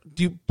yeah,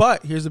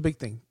 but here's the big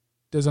thing.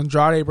 Does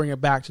Andrade bring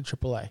it back to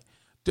AAA?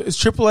 Is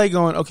AAA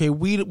going, okay,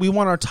 we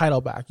want our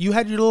title back. You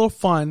had your little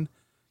fun.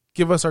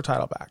 Give us our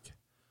title back.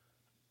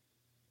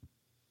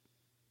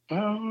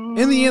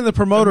 In the end, the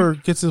promoter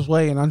gets his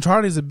way, and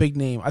Andrade is a big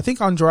name. I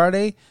think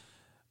Andrade,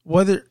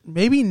 whether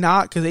maybe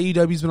not because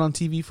AEW's been on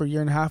TV for a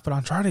year and a half, but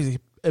Andrade is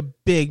a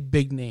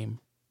big name.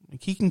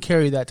 Like, he can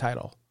carry that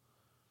title.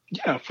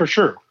 Yeah, for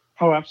sure.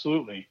 Oh,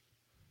 absolutely.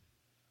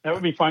 That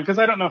would be fine because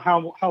I don't know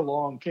how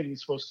long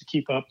Kenny's supposed to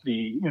keep up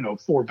the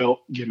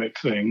 4-belt gimmick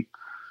thing.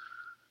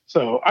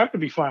 So I would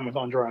be fine with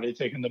Andrade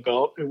taking the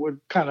belt. It would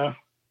kind of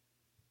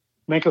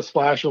make a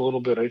splash a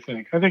little bit, I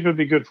think. I think it would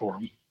be good for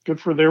him. Good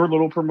for their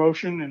little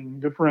promotion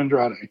and good for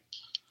Andrade.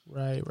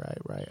 Right.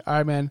 All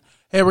right, man.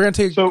 Hey, we're going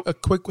to take a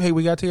quick... Hey,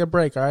 we got to take a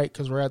break, all right?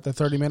 Because we're at the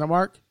 30-minute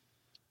mark.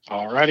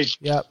 All righty.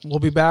 Yep. We'll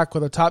be back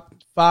with a top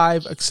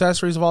 5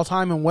 accessories of all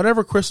time and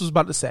whatever Chris was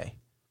about to say.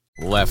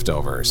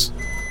 Leftovers.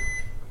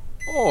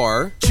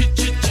 Or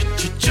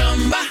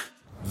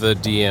the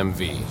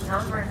DMV.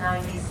 Number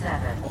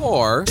 97.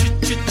 Or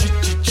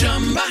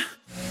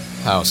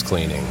house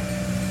cleaning.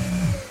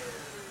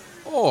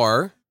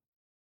 Or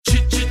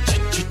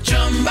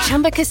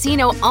Chumba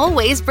Casino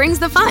always brings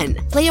the fun.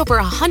 Play over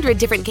 100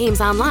 different games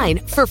online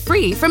for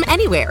free from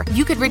anywhere.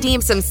 You could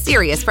redeem some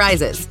serious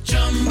prizes.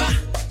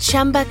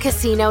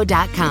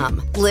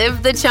 ChumbaCasino.com.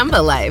 Live the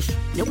Chumba life.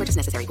 No purchase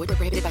necessary. Void where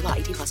prohibited by law.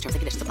 18+ terms and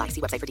conditions apply.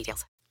 See website for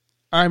details.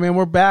 All right, man,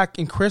 we're back,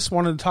 and Chris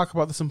wanted to talk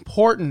about this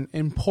important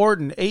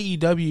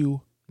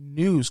AEW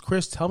news.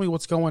 Chris, tell me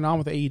what's going on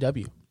with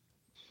AEW.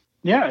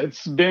 Yeah,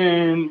 it's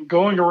been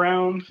going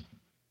around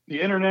the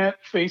internet,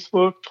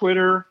 Facebook,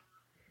 Twitter,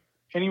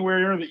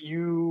 anywhere that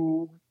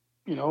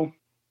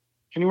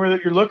anywhere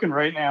that you're looking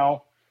right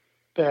now,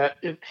 that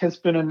it has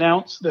been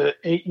announced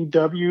that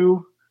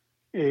AEW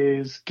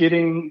is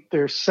getting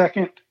their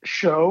second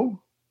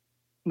show,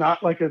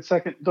 not like a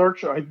second dark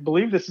show. I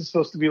believe this is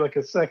supposed to be like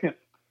a second,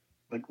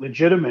 like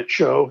legitimate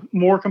show,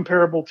 more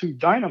comparable to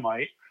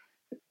Dynamite,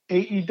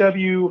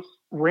 AEW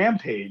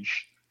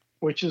Rampage,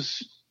 which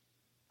is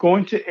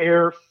going to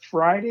air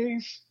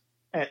Fridays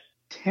at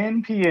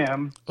 10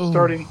 p.m.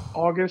 starting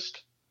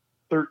August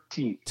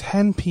 13th.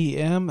 10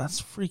 p.m.?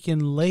 That's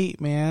freaking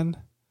late, man.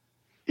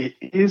 It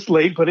is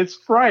late, but it's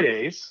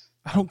Fridays.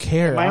 I don't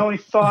care. My only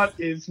thought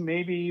is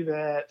maybe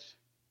that,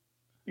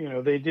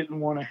 they didn't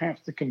want to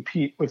have to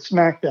compete with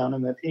SmackDown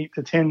in that 8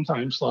 to 10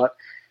 time slot.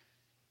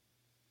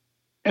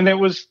 And it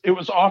was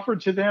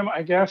offered to them,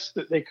 I guess,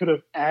 that they could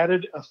have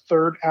added a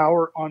third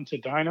hour onto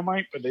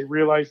Dynamite, but they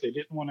realized they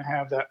didn't want to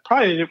have that.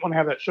 Probably they didn't want to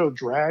have that show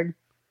drag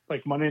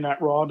like Monday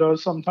Night Raw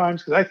does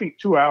sometimes, because I think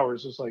 2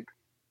 hours is like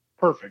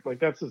perfect. Like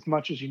that's as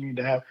much as you need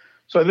to have.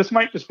 So this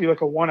might just be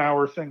like a 1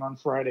 hour thing on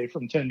Friday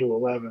from 10 to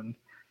 11.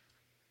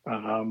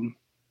 I'm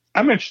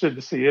interested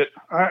to see it.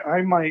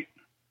 I might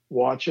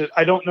watch it.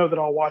 I don't know that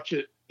I'll watch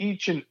it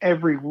each and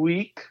every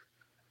week,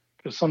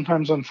 because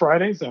sometimes on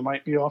Fridays I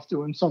might be off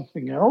doing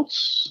something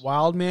else.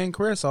 Wild man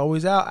Chris,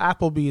 always out.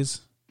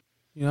 Applebee's.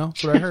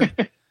 That's what I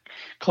heard.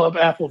 Club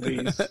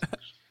Applebee's.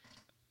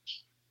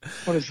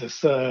 What is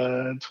this,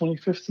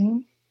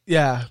 2015?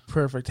 Yeah,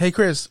 perfect. Hey,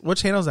 Chris, what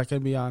channel is that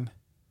going to be on?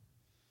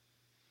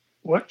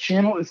 What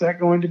channel is that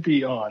going to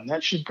be on?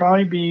 That should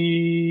probably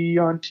be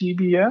on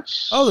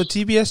TBS. Oh, the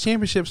TBS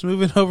Championship's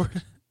moving over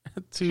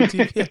to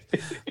TBS.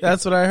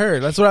 That's what I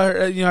heard.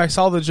 I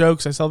saw the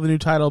jokes. I saw the new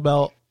title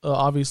belt.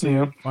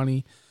 Obviously,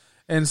 funny.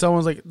 And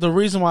someone's like, the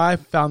reason why I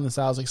found this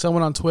out is like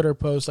someone on Twitter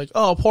posts like,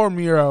 oh, poor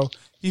Miro.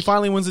 He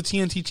finally wins the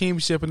TNT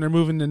Championship and they're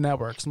moving to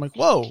networks. I'm like,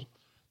 whoa,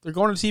 they're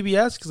going to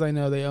TBS? Because I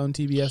know they own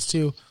TBS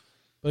too.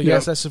 But I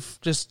guess that's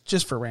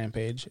just for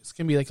Rampage. It's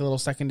going to be like a little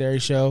secondary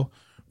show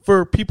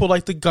for people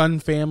like the Gunn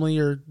family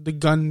or the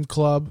Gunn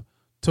Club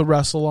to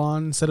wrestle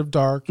on instead of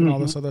Dark and all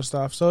this other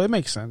stuff. So it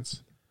makes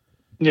sense.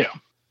 Yeah.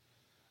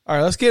 All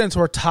right, let's get into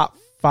our top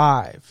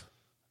 5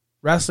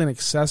 wrestling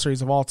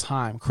accessories of all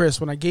time.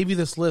 Chris, when I gave you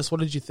this list,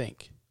 what did you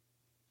think?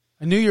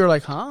 I knew you were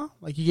like, huh?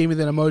 Like you gave me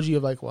that emoji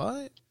of like,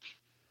 what?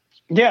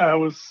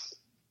 Yeah,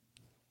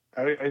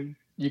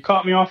 you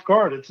caught me off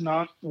guard. It's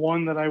not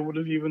one that I would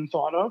have even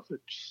thought of.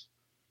 It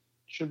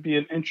should be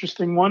an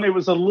interesting one. It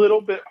was a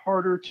little bit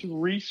harder to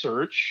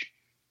research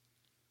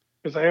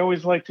because I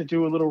always like to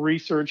do a little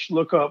research,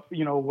 look up,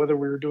 whether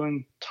we were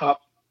doing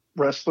top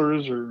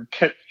wrestlers or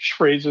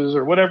catchphrases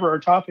or whatever our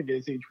topic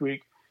is each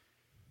week.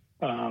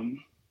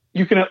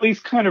 You can at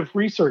least kind of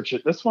research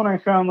it. This one I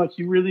found like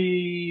you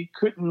really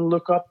couldn't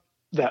look up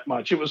that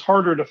much. It was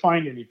harder to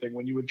find anything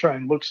when you would try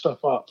and look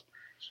stuff up.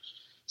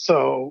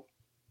 So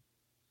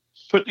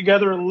put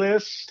together a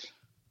list.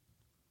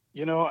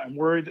 I'm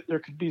worried that there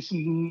could be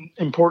some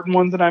important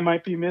ones that I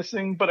might be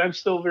missing, but I'm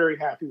still very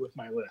happy with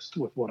my list,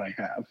 with what I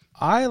have.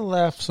 I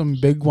left some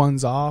big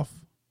ones off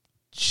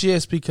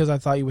just because I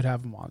thought you would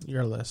have them on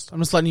your list. I'm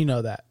just letting you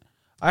know that.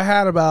 I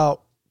had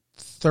about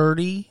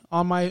 30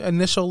 on my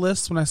initial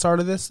list when I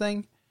started this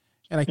thing,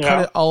 and I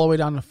cut it all the way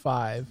down to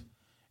 5.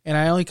 And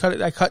I only cut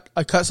it.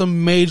 I cut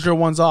some major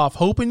ones off,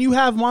 hoping you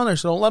have them on there.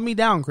 So don't let me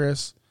down,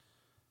 Chris.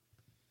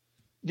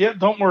 Yeah,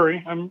 don't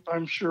worry.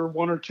 I'm sure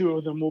 1 or 2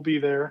 of them will be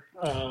there.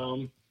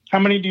 How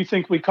many do you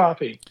think we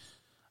copy?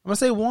 going to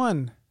say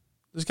one.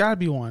 There's got to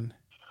be one.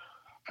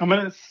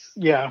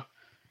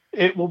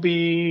 It will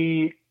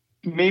be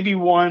maybe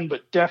one,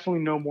 but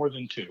definitely no more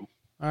than two.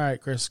 All right,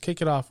 Chris,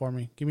 kick it off for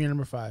me. Give me your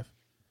number 5.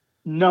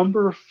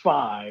 Number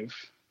 5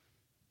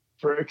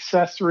 for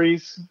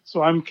accessories.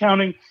 So I'm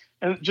counting,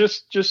 and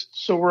just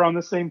so we're on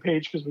the same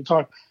page because we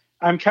talked,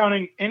 I'm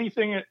counting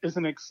anything as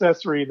an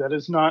accessory that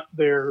is not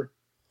their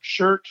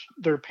shirt,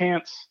 their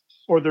pants,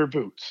 or their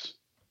boots.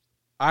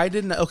 I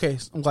didn't. Okay,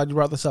 I'm glad you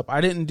brought this up. I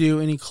didn't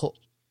do any. Did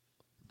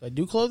I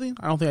do clothing?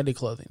 I don't think I did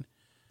clothing.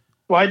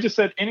 Well, I just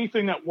said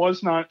anything that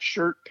was not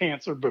shirt,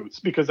 pants, or boots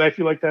because I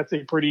feel like that's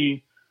a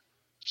pretty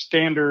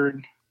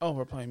standard. Oh,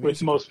 we're playing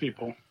music with most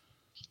people.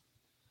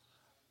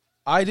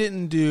 I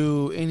didn't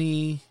do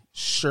any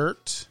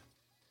shirt,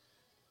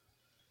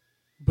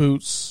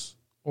 boots,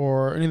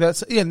 or any of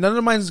that. Yeah, none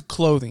of mine's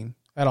clothing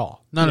at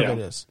all. None of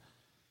it is.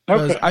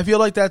 Because I feel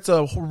like that's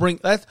a ring.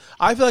 I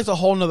feel like it's a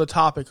whole nother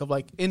topic of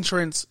like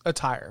entrance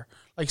attire.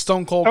 Like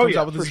Stone Cold comes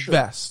out with his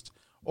vest,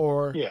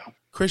 or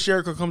Chris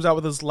Jericho comes out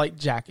with his light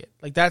jacket.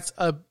 Like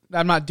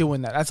I'm not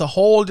doing that. That's a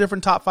whole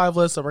different top 5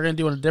 list that we're gonna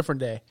do on a different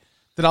day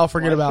that I'll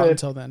forget about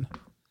until then.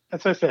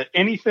 As I said,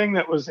 anything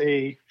that was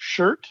a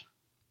shirt,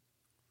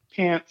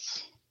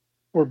 pants,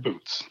 or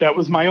boots. That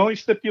was my only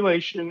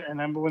stipulation. And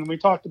then when we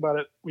talked about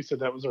it, we said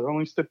that was our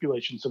only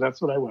stipulation. So that's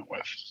what I went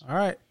with. All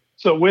right.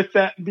 So with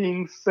that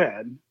being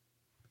said,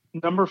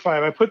 number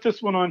 5, I put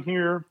this one on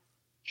here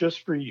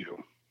just for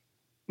you.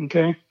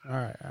 Okay? All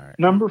right.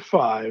 Number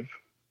 5,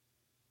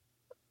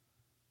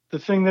 the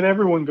thing that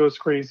everyone goes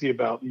crazy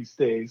about these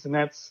days, and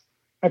that's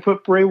I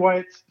put Bray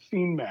Wyatt's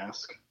Fiend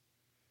mask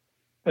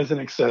as an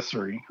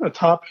accessory, a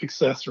top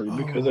accessory,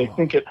 because I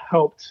think it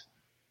helped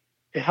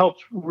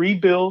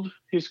rebuild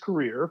his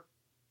career.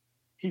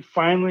 He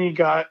finally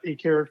got a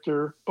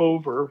character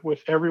over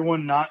with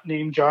everyone not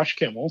named Josh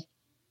Kimmel.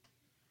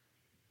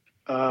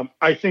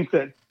 I think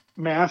that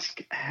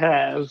mask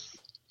has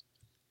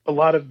a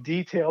lot of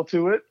detail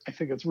to it. I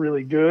think it's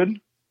really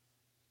good.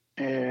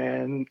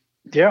 And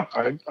yeah,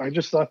 I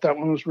just thought that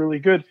one was really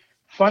good.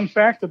 Fun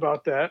fact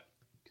about that.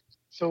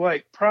 So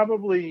like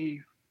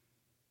probably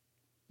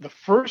the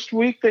first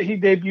week that he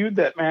debuted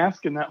that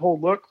mask and that whole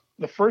look,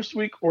 the first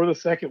week or the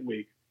second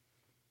week,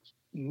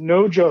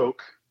 no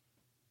joke,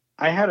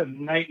 I had a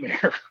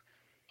nightmare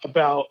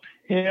about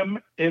him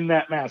in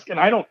that mask. And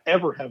I don't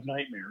ever have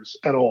nightmares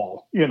at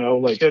all. You know,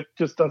 like it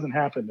just doesn't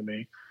happen to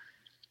me.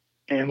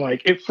 And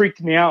like, it freaked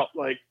me out,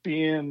 like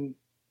being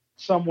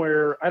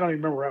somewhere, I don't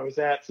even remember where I was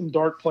at, some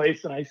dark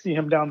place. And I see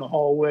him down the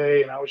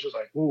hallway and I was just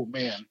like, oh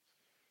man,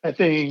 that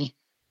thing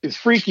is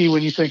freaky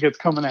when you think it's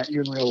coming at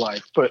you in real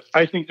life. But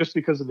I think just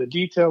because of the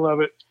detail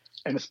of it,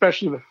 and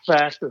especially the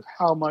fact of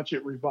how much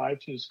it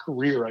revived his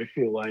career, I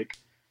feel like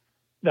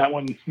that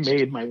one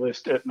made my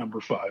list at number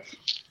 5.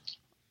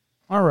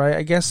 All right,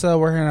 I guess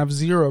we're gonna have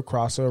 0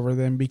 crossover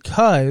then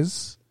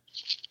because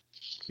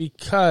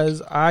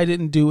I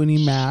didn't do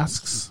any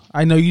masks.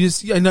 I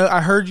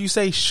heard you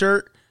say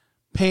shirt,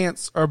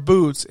 pants, or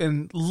boots,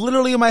 and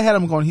literally in my head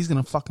I'm going, he's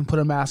gonna fucking put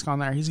a mask on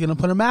there. He's gonna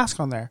put a mask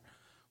on there,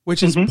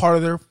 which is part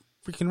of their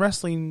freaking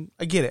wrestling.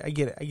 I get it. I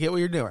get what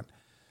you're doing.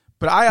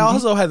 But I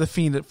also had the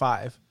Fiend at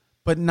 5,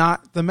 but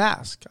not the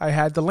mask. I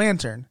had the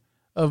lantern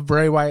of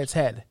Bray Wyatt's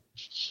head.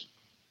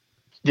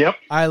 Yep.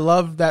 I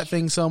loved that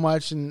thing so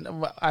much, and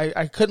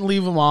I couldn't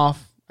leave him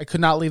off. I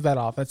could not leave that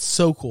off. That's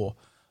so cool.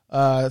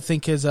 I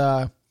think his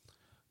Tom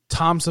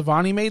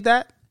Savani made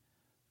that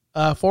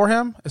for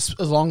him,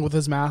 along with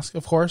his mask,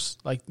 of course.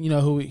 Like, you know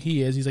who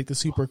he is. He's like the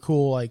super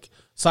cool, like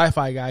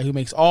sci-fi guy who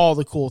makes all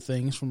the cool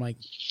things from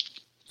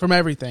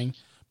everything.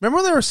 Remember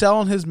when they were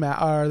selling his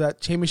that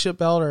championship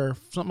belt or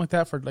something like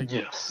that for like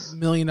 $1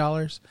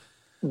 million?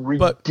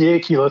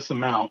 Ridiculous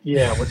amount.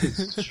 Yeah, with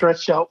his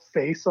stretched out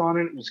face on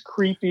it. It was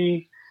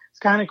creepy. It's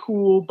kind of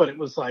cool, but it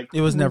was like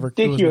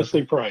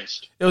ridiculously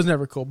priced. It was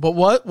never cool. But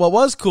what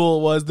was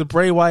cool was the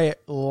Bray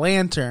Wyatt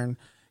lantern.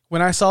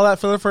 When I saw that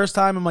for the first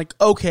time, I'm like,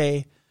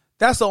 okay,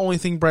 that's the only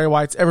thing Bray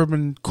Wyatt's ever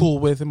been cool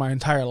with in my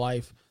entire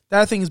life.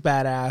 That thing's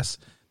badass.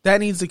 That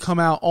needs to come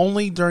out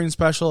only during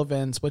special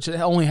events, which it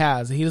only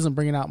has. He doesn't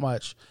bring it out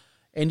much.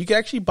 And you can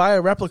actually buy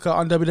a replica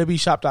on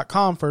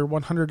WWEshop.com for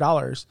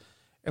 $100.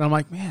 And I'm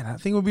like, man, that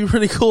thing would be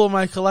really cool in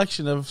my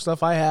collection of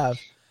stuff I have.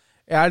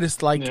 And I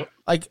just like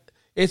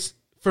it's,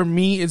 for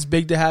me, it's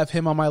big to have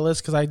him on my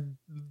list because I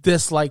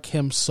dislike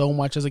him so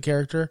much as a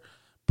character.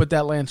 But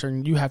that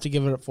lantern, you have to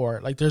give it up for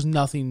it. Like, there's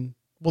nothing,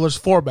 well, there's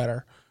 4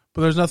 better,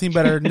 but there's nothing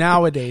better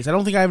nowadays. I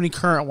don't think I have any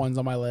current ones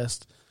on my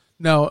list.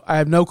 No, I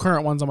have no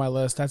current ones on my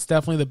list. That's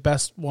definitely the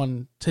best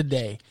one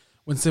today.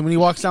 When he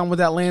walks down with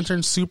that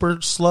lantern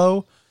super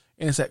slow,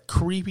 and it's that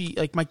creepy,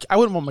 like I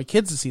wouldn't want my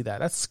kids to see that.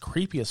 That's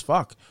creepy as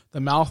fuck. The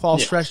mouth all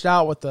stretched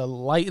out with the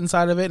light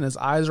inside of it, and his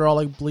eyes are all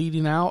like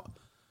bleeding out.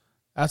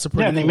 That's a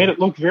pretty. Yeah, they made it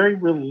look very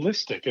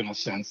realistic in a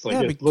sense.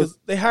 Like because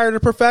they hired a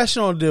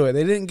professional to do it.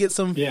 They didn't get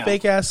some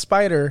fake ass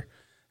spider.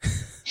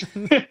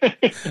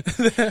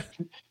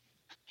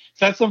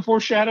 that some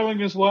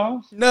foreshadowing as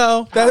well?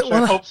 No,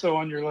 I hope so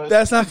on your list.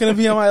 That's not going to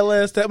be on my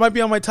list. That might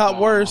be on my top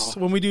worst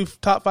when we do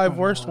top 5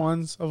 worst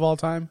ones of all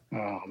time.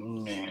 Oh,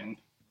 man.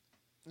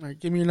 All right,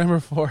 give me your number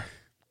 4.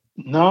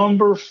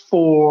 Number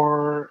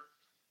 4,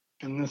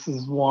 and this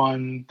is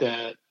one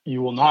that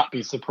you will not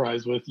be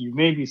surprised with. You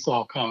maybe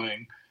saw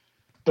coming,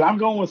 but I'm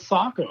going with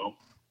Socko,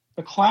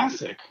 a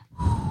classic.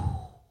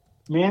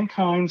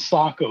 Mankind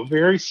Socko.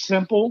 Very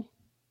simple.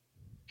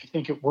 I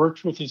think it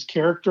worked with his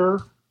character.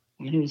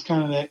 He was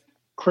kind of that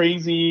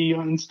crazy,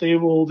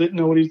 unstable, didn't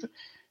know what he's doing.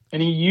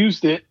 And he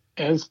used it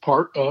as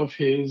part of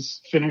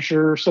his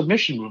finisher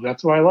submission move.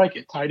 That's why I like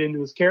it. Tied into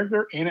his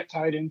character, and it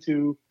tied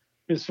into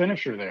his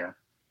finisher there.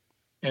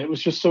 And it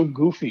was just so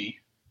goofy,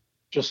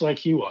 just like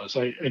he was.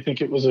 I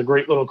think it was a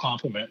great little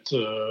compliment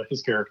to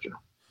his character.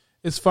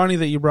 It's funny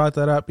that you brought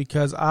that up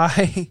because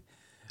I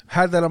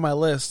had that on my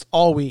list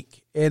all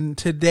week. And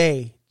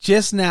today,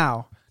 just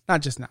now,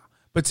 not just now,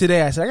 but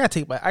today I said, I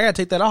gotta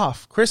take that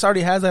off. Chris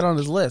already has that on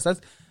his list.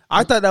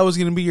 I thought that was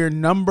going to be your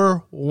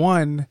number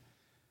 1,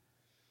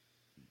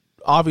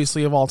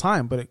 obviously, of all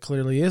time, but it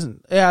clearly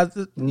isn't. Yeah,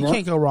 you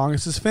can't go wrong.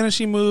 It's his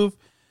finishing move.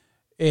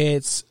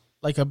 It's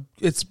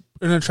it's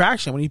an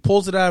attraction when he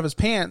pulls it out of his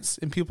pants,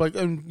 and people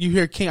and you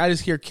hear King. I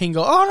just hear King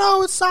go, "Oh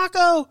no, it's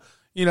Socko!"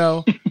 You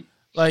know,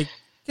 like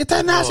get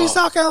that nasty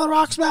Socko out of the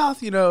Rock's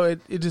mouth. You know,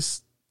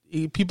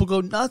 people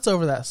go nuts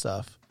over that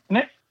stuff.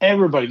 And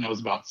everybody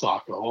knows about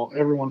Socko.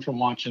 Everyone from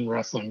watching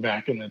wrestling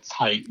back in its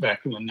height,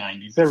 back in the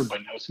 90s,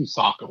 everybody knows who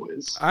Socko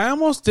is. I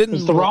almost didn't.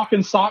 It's the Rock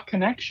and Sock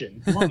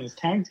connection. Come on, his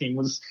tag team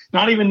was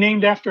not even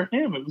named after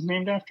him. It was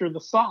named after the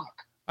sock.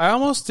 I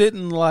almost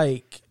didn't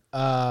like.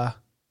 I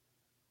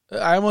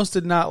almost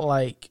did not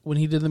like when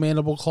he did the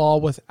mandible claw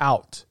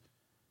without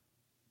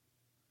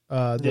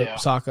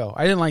Socko.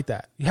 I didn't like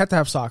that. You have to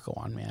have Socko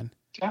on, man.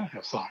 Gotta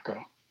have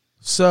Socko.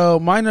 So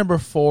my number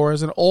 4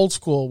 is an old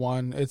school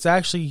one. It's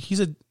actually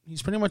he's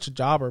pretty much a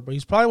jobber, but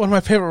he's probably one of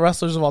my favorite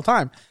wrestlers of all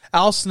time.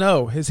 Al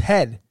Snow, his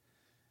head,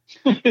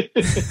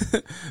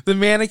 the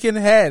mannequin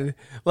head.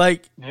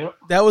 Like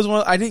that was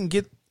one I didn't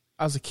get.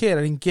 I was a kid.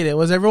 I didn't get it.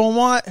 Was everyone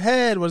want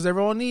head? Was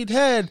everyone need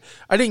head?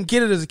 I didn't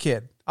get it as a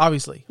kid.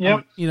 Obviously,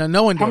 yep.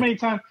 No one did. How many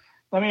times?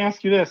 Let me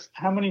ask you this: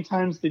 how many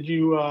times did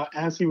you,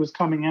 as he was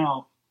coming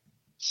out,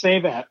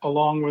 say that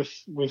along with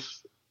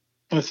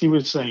as he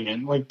was saying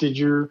it? Like,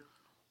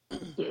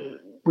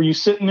 were you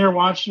sitting there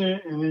watching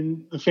it, and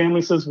then the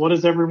family says, "What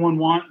does everyone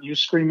want?" And you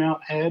scream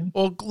out, "Head!"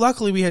 Well,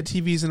 luckily we had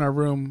TVs in our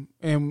room,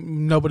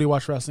 and nobody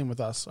watched wrestling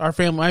with us.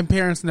 My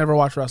parents never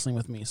watched wrestling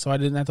with me, so I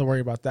didn't have to worry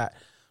about that.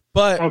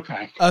 But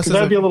okay, because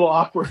that'd be a little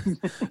awkward.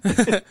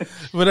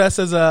 But us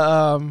as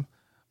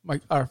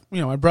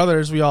my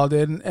brothers, we all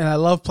did, and I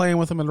love playing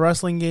with them in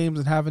wrestling games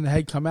and having the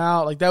head come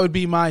out. Like that would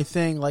be my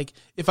thing. Like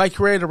if I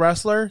created a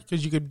wrestler,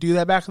 because you could do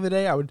that back in the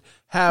day, I would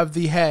have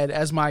the head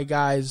as my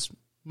guy's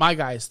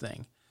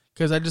thing.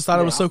 Because I just thought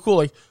it was so cool.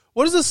 Like,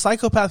 what is this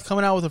psychopath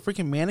coming out with a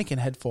freaking mannequin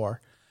head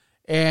for?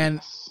 And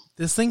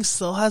this thing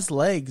still has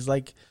legs.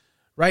 Like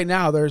right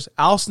now, there's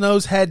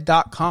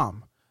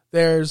alsnowshead.com.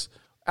 There's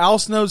Al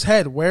Snow's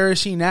head, where is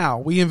she now?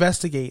 We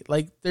investigate.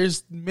 Like,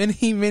 there's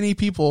many, many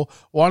people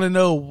want to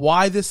know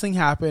why this thing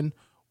happened,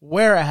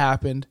 where it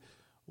happened,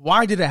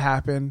 why did it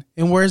happen,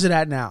 and where is it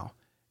at now?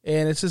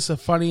 And it's just a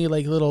funny,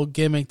 like, little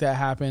gimmick that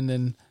happened,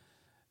 and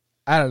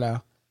I don't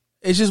know.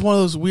 It's just one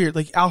of those weird,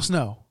 like, Al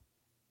Snow.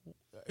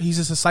 He's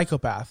just a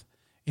psychopath,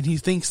 and he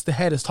thinks the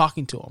head is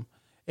talking to him.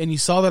 And you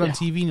saw that on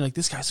TV, and you're like,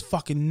 this guy's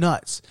fucking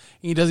nuts.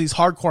 And he does these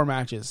hardcore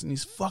matches, and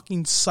he's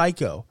fucking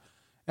psycho.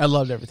 I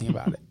loved everything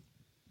about it.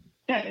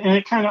 Yeah, and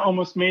it kind of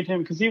almost made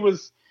him, because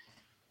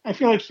I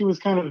feel like he was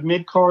kind of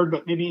mid-card,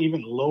 but maybe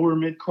even lower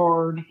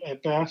mid-card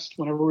at best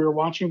whenever we were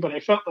watching. But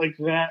I felt like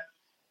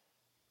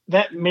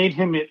that made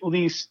him at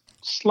least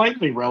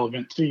slightly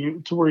relevant to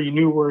you, to where you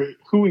knew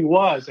who he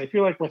was. I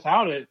feel like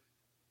without it,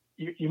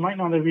 you might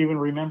not have even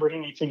remembered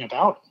anything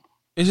about him.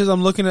 It's just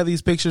I'm looking at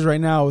these pictures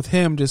right now with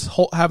him just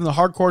having the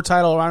hardcore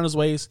title around his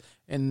waist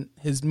and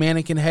his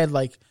mannequin head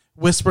like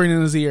whispering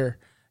in his ear.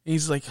 And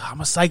he's like,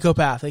 I'm a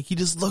psychopath. Like, he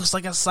just looks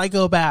like a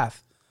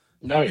psychopath.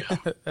 Oh, yeah.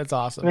 That's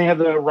awesome. And they had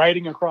the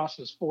writing across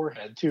his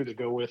forehead, too, to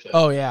go with it.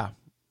 Oh, yeah.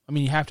 I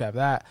mean, you have to have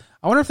that.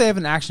 I wonder if they have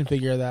an action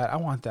figure of that. I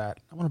want that.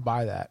 I want to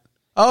buy that.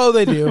 Oh,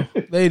 they do.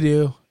 They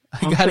do.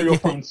 I'm sure you'll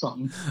find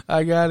something.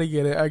 I got to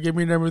get it. Give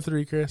me number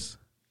 3, Chris.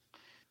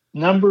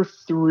 Number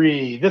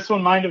 3. This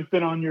one might have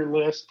been on your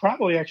list.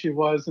 Probably actually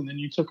was, and then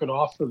you took it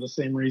off for the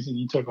same reason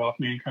you took off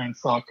Mankind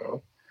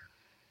Socko.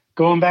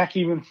 Going back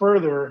even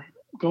further,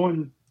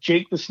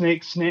 Jake the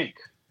Snake.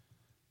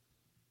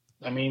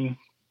 I mean,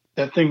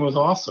 that thing was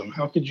awesome.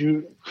 How could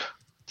you,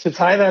 to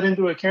tie that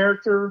into a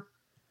character,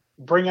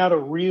 bring out a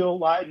real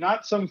live,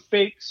 not some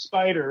fake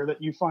spider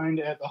that you find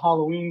at the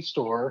Halloween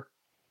store.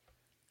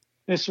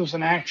 This was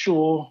an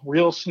actual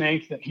real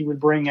snake that he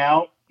would bring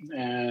out,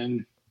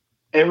 and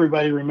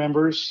everybody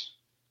remembers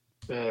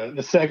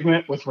the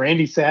segment with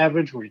Randy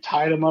Savage where he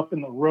tied him up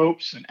in the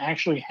ropes and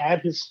actually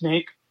had his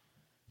snake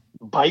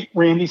bite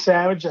Randy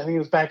Savage. I think it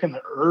was back in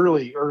the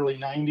early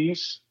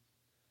 90s.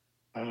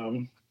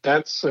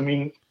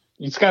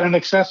 It's got an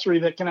accessory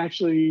that can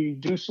actually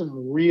do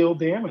some real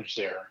damage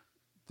there.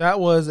 That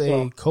was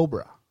a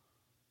Cobra.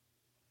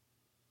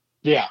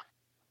 Yeah.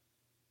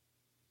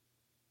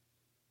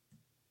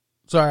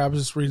 Sorry, I was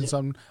just reading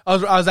something. I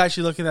was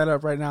actually looking that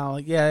up right now.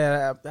 Like,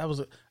 yeah, that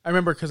was. I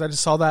remember because I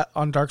just saw that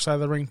on Dark Side of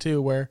the Ring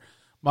too, where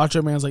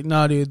Macho Man's like,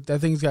 "No, dude, that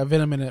thing's got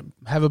venom in it.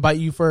 Have it bite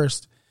you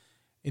first."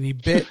 And he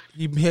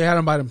had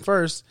him bite him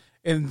first.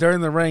 And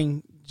during the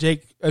ring,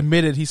 Jake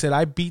admitted, he said,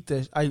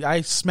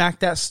 I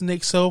smacked that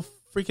snake so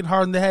freaking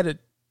hard in the head, it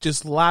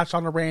just latched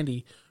onto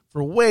Randy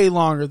for way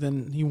longer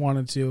than he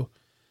wanted to.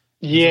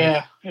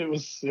 Yeah, it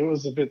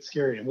was a bit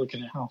scary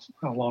looking at how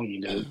long he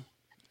did.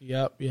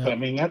 Yep. But, I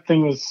mean, that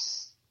thing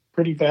was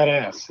pretty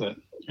badass that,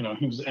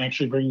 he was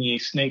actually bringing a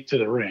snake to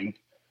the ring,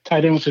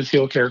 tied in with his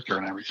heel character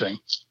and everything.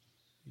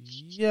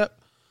 Yep.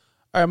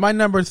 All right, my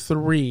number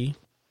 3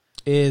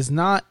 is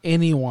not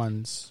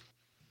anyone's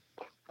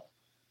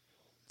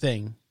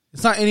thing.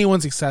 It's not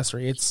anyone's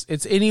accessory.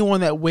 It's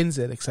anyone that wins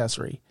it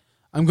accessory.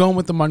 I'm going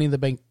with the Money in the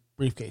Bank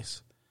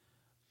briefcase.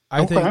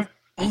 I think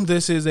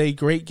this is a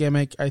great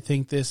gimmick. I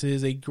think this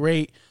is a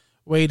great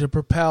way to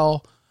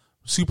propel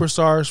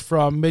superstars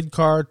from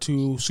mid-card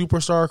to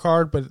superstar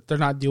card, but they're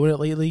not doing it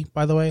lately,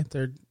 by the way.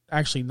 They're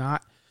actually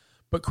not.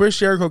 But Chris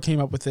Jericho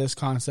came up with this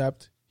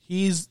concept.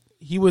 He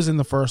was in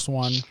the first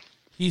one.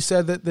 He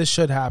said that this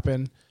should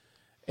happen.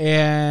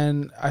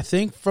 And I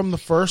think from the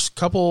first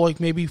couple, like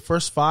maybe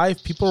first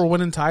 5, people were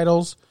winning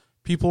titles.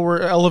 People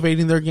were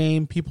elevating their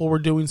game. People were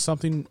doing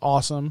something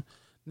awesome.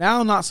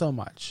 Now, not so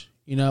much.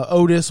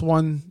 Otis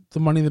won the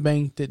Money in the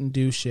Bank, didn't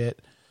do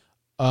shit.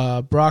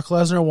 Brock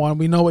Lesnar won.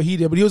 We know what he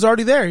did, but he was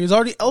already there. He was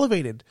already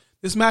elevated.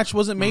 This match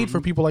wasn't made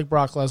for people like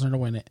Brock Lesnar to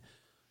win it.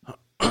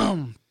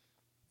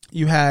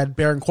 You had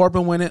Baron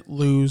Corbin win it,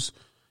 lose.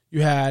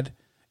 You had,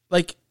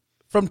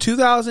 from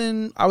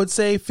 2000, I would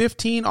say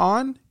 15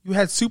 on, you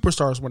had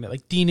superstars win it,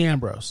 like Dean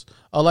Ambrose,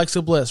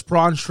 Alexa Bliss,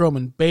 Braun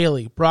Strowman,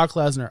 Bayley, Brock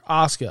Lesnar,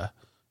 Asuka,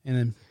 and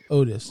then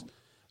Otis.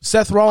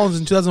 Seth Rollins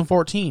in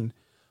 2014.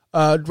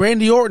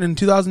 Randy Orton in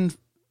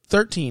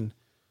 2013.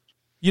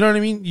 You know what I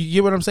mean? You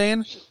get what I'm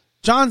saying?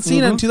 John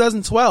Cena in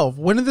 2012.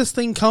 When did this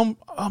thing come?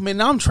 Oh, man,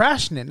 now I'm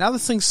trashing it. Now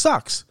this thing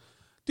sucks.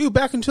 Dude,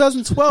 back in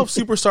 2012,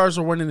 superstars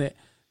were winning it.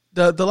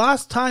 The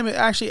last time it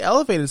actually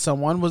elevated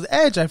someone was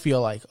Edge, I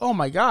feel like. Oh,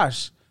 my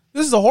gosh.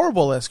 This is a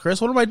horrible list, Chris.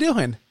 What am I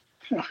doing?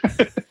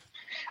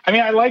 I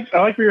mean, I like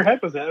where your head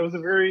was at. It was a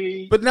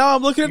very... But now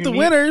I'm looking at the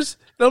winners,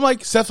 and I'm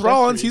like, Seth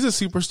Rollins, he's a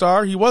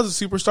superstar. He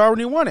was a superstar when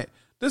he won it.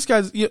 This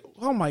guy's...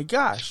 Oh, my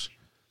gosh.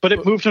 But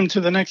it moved him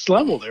to the next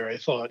level there, I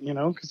thought,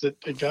 because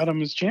it got him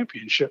his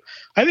championship.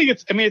 I think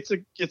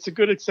it's a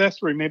good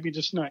accessory, maybe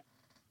just not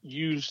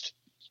used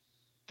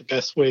the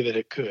best way that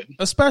it could.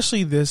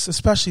 Especially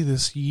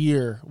this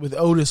year with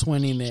Otis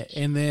winning it,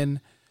 and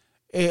then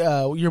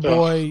your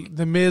boy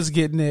The Miz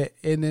getting it,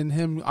 and then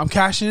him, I'm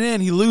cashing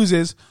in, he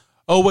loses.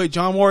 Oh wait,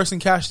 John Morrison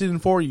cashed it in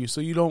for you,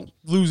 so you don't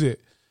lose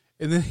it.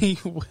 And then he,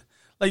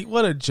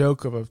 what a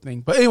joke of a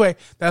thing. But anyway,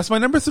 that's my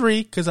number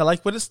 3 because I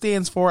like what it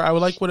stands for. I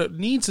would like what it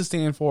needs to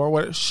stand for,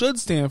 what it should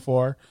stand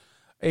for.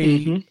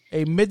 A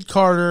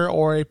mid-carder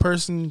or a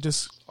person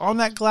just on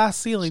that glass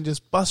ceiling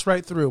just bust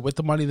right through with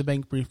the Money in the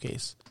Bank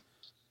briefcase.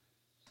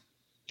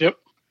 Yep.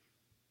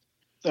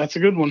 That's a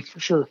good one for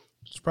sure.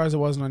 Surprised it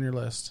wasn't on your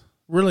list.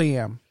 Really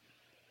am.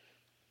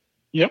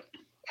 Yep.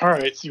 All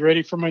right. So you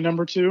ready for my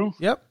number 2?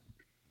 Yep.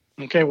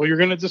 Okay. Well, you're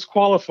going to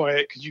disqualify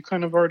it because you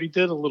kind of already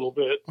did a little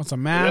bit. What's a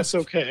mask?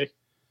 That's okay.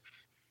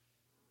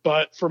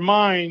 But for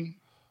mine,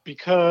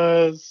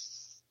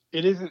 because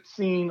it isn't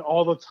seen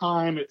all the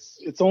time,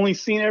 it's only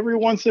seen every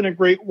once in a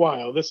great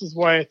while. This is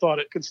why I thought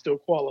it could still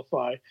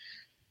qualify.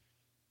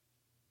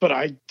 But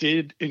I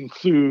did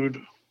include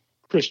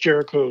Chris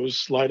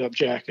Jericho's light-up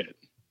jacket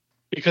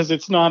because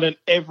it's not an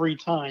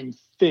every-time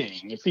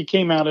thing. If he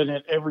came out in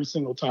it every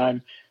single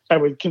time, I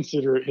would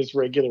consider it his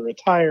regular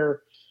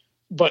attire.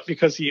 But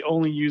because he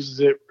only uses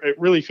it, it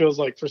really feels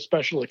like for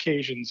special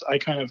occasions, I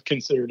kind of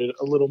considered it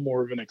a little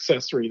more of an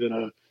accessory than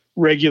a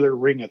regular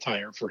ring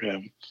attire for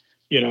him,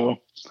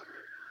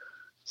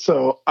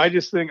 So I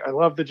just think I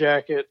love the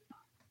jacket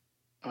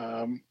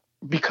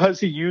because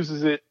he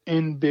uses it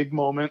in big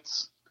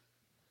moments.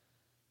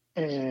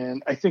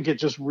 And I think it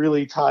just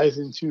really ties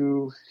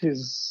into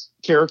his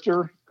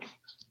character,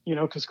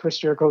 because Chris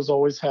Jericho's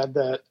always had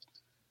that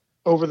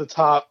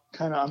over-the-top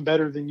kind of I'm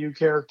better than you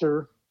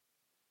character.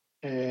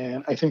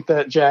 And I think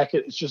that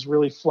jacket is just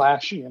really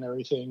flashy and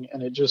everything,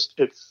 and it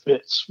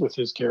fits with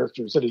his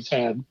characters that he's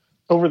had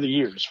over the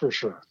years, for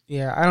sure.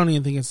 Yeah, I don't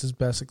even think it's his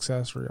best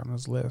accessory on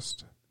his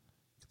list.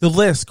 The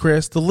list,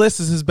 Chris. The list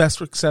is his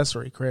best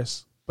accessory,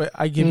 Chris. But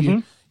I give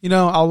you,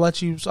 I'll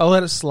let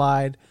it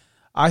slide.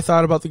 I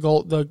thought about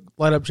the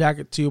light-up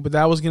jacket too, but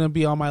that was going to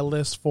be on my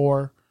list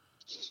for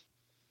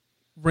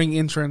ring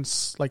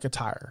entrance,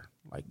 attire.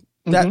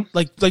 That,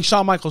 like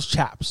Shawn Michaels'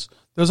 chaps.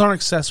 Those aren't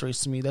accessories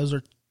to me. Those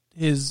are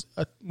his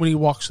when he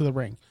walks to the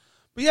ring.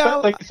 But yeah,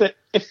 like I said,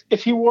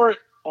 if he wore it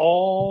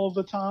all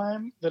the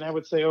time, then I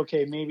would say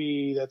okay,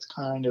 maybe that's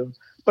kind of.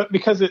 But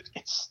because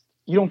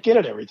you don't get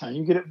it every time.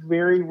 You get it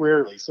very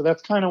rarely. So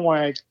that's kind of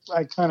why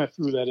I kind of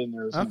threw that in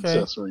there as an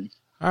accessory.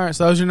 All right,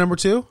 so that was your number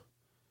 2?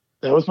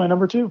 That was my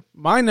number 2.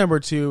 My number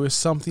 2 is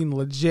something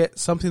legit,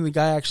 something the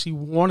guy actually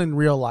won in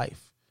real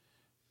life.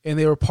 And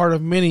they were part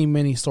of many,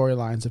 many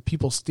storylines of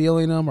people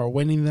stealing them or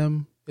winning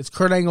them. It's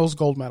Kurt Angle's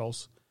gold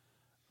medals.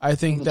 I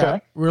think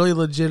that really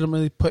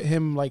legitimately put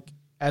him like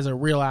as a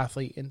real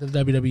athlete in the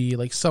WWE,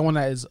 like someone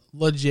that is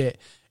legit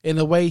in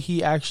the way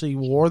he actually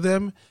wore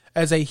them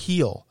as a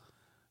heel.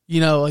 You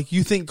know, like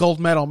you think gold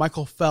medal,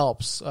 Michael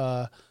Phelps,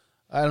 I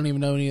don't even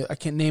know any, I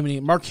can't name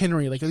any, Mark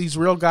Henry, like these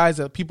real guys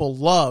that people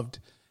loved.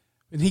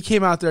 And he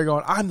came out there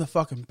going, I'm the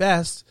fucking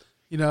best.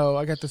 You know,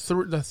 I got the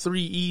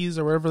 3 E's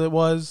or whatever it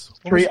was.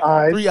 3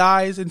 I's. 3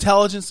 I's,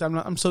 intelligence. I'm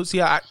not on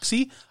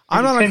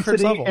a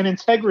Kurt's level. And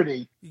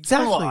integrity.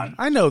 Exactly.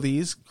 I know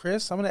these,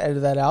 Chris. I'm going to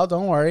edit that out.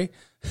 Don't worry.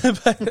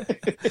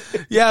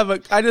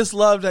 But I just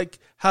loved like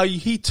how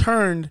he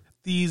turned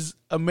these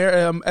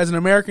as an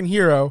American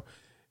hero.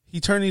 He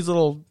turned these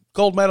little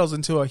gold medals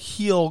into a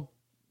heel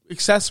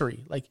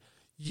accessory. Like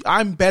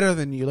I'm better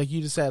than you, like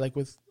you just said, like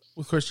with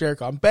Chris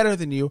Jericho. I'm better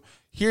than you.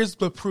 Here's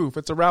the proof.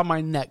 It's around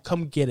my neck.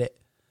 Come get it.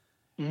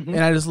 Mm-hmm.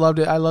 And I just loved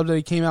it. I loved that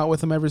he came out with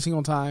them every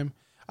single time.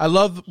 I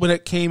love when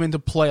it came into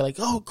play, like,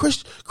 oh,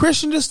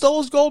 Christian just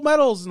stole his gold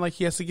medals, and like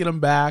he has to get them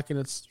back, and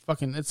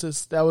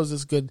that was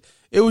just good.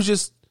 It was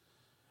just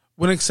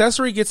when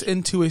accessory gets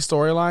into a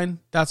storyline,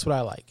 that's what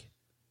I like.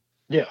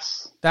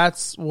 Yes,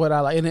 that's what I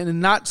like,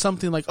 and not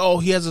something like, oh,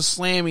 he has a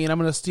slammy and I'm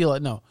going to steal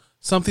it. No,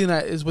 something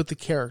that is with the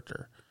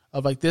character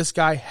of like this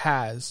guy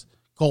has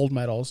gold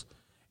medals,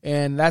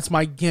 and that's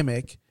my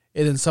gimmick.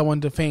 And then someone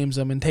defames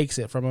him and takes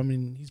it from him,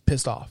 and he's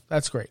pissed off.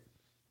 That's great.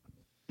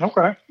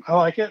 Okay, I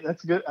like it.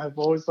 That's good. I've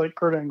always liked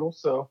Kurt Angle,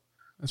 so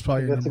that's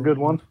probably that's a good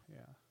one. Yeah.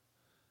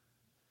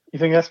 You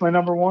think that's my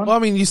number 1? Well, I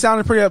mean, you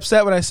sounded pretty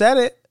upset when I said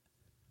it.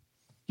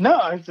 No,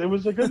 it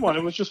was a good one.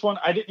 It was just one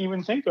I didn't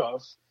even think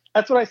of.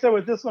 That's what I said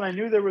with this one. I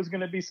knew there was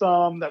going to be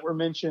some that were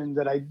mentioned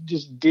that I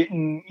just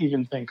didn't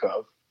even think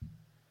of.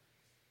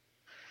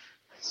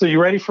 So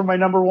you ready for my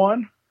number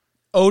 1?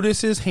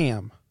 Otis's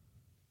ham.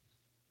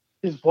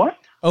 Is what?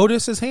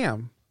 Otis's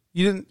ham.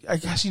 I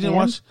guess you didn't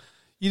watch.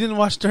 You didn't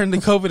watch during the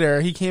COVID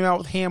era. He came out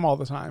with ham all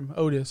the time.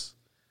 Otis.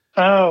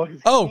 Oh,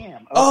 ham. Okay.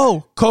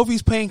 Oh,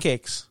 Kofi's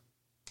pancakes.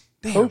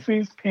 Damn.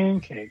 Kofi's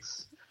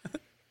pancakes.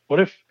 What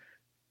if?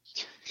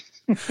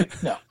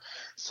 No.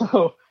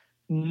 So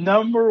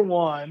number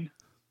 1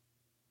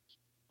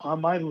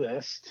 on my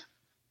list,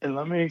 and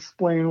let me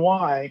explain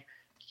why.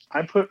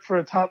 I put for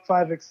a top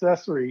 5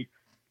 accessory,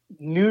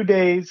 New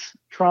Day's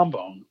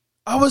trombone.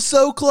 I was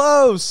so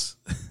close.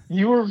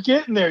 You were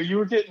getting there. You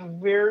were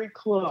getting very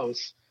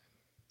close.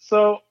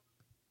 So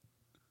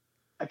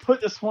I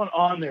put this one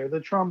on there, the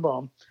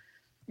trombone.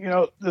 You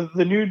know,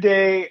 the New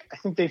Day, I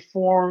think they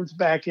formed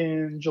back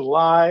in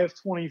July of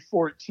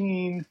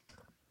 2014.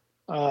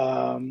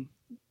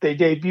 They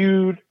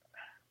debuted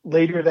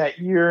later that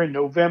year in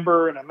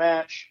November in a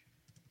match.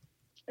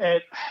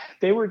 And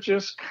they were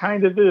just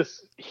kind of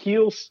this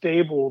heel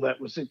stable that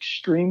was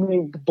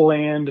extremely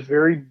bland,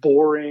 very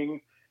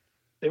boring.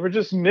 They were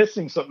just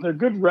missing something. They're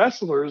good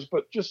wrestlers,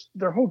 but just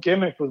their whole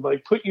gimmick was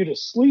like put you to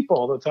sleep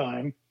all the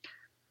time.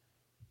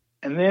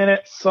 And then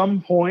at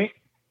some point,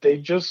 they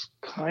just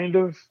kind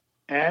of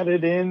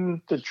added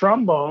in the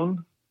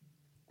trombone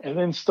and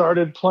then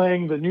started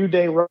playing the New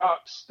Day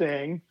Rocks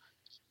thing.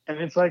 And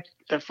it's like,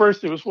 at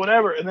first it was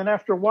whatever. And then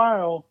after a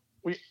while,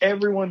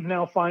 everyone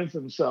now finds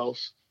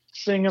themselves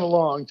singing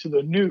along to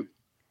the New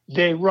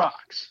Day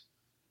Rocks,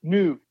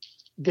 New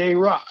Day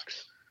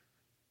Rocks,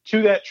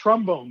 to that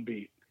trombone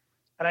beat.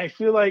 And I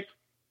feel like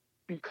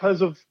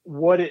because of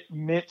what it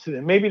meant to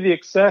them, maybe the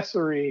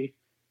accessory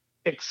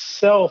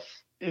itself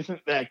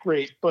isn't that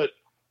great, but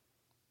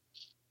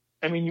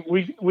I mean,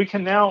 we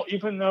can now,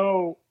 even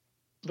though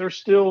they're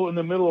still in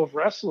the middle of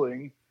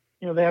wrestling,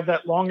 you know, they have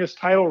that longest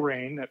title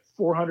reign at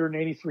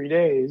 483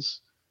 days,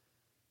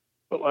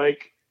 but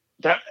like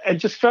that, it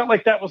just felt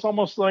like that was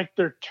almost like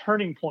their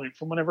turning point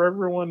from whenever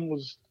everyone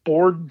was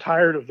bored and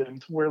tired of them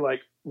to where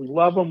like, we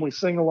love them, we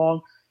sing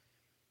along.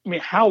 I mean,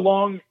 how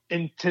long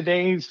in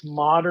today's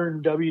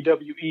modern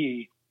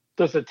WWE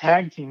does a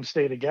tag team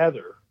stay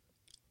together?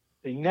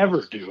 They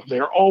never do.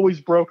 They're always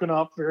broken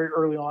up very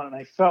early on. And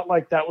I felt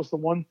like that was the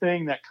one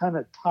thing that kind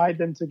of tied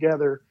them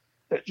together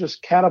that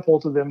just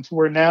catapulted them to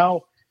where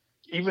now,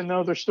 even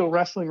though they're still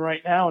wrestling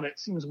right now, and it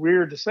seems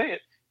weird to say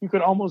it, you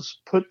could almost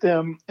put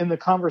them in the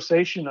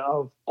conversation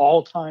of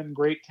all-time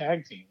great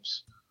tag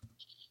teams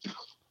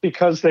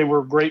because they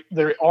were great.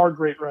 They are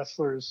great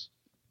wrestlers.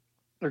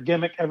 Their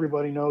gimmick,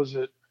 everybody knows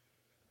it.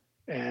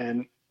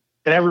 And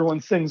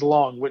everyone sings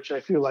along, which I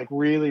feel like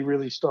really,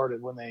 really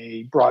started when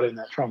they brought in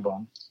that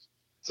trombone.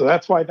 So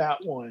that's why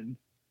that one,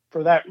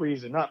 for that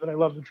reason, not that I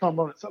love the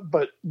trombone itself,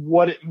 but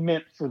what it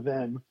meant for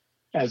them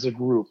as a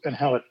group and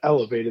how it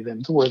elevated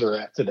them to where they're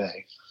at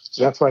today.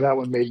 So that's why that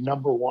one made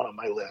number 1 on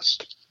my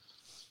list.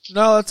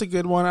 No, that's a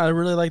good one. I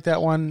really like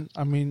that one.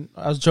 I mean,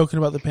 I was joking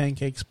about the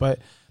pancakes, but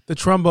the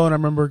trombone, I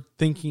remember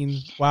thinking,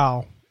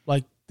 wow,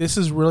 like this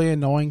is really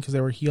annoying because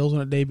they were heels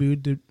when it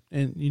debuted,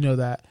 and you know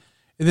that.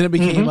 And then it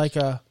became like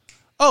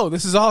oh,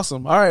 this is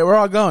awesome. All right, we're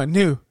all going.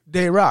 New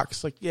Day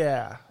rocks. Like,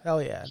 yeah,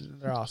 hell yeah,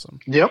 they're awesome.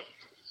 Yep.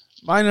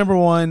 My number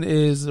one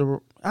is,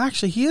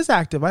 actually, he is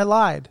active. I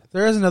lied.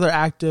 There is another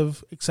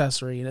active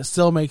accessory, and it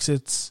still makes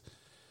its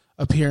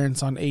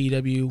appearance on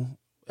AEW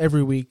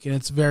every week, and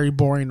it's very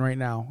boring right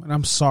now. And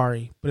I'm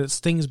sorry, but it's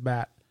Sting's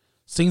bat.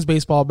 Sting's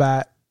baseball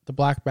bat, the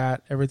black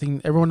bat,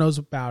 everything. Everyone knows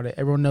about it.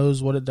 Everyone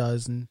knows what it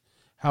does and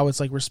how it's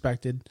like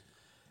respected.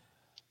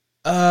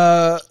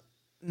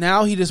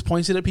 Now he just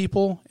points it at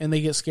people, and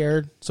they get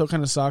scared, so it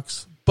kind of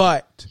sucks.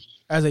 But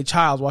as a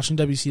child watching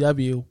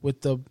WCW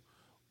with the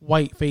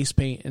white face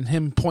paint and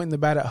him pointing the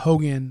bat at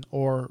Hogan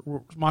or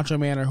Macho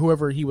Man or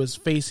whoever he was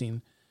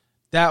facing,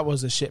 that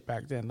was the shit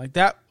back then. Like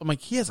that, I'm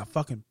like, he has a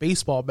fucking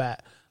baseball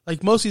bat.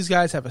 Like most of these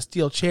guys have a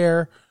steel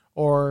chair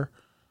or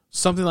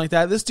something like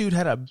that. This dude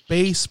had a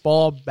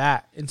baseball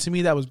bat, and to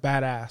me that was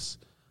badass.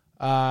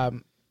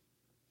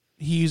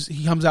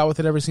 He comes out with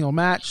it every single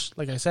match.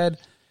 Like I said,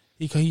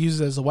 he uses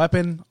it as a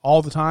weapon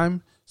all the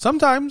time.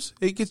 Sometimes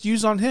it gets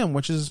used on him,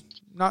 which is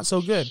not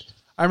so good.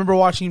 I remember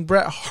watching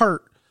Bret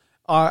Hart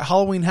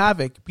Halloween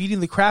Havoc beating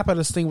the crap out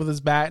of Sting with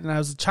his bat, and I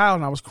was a child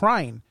and I was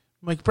crying.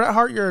 I'm like, Bret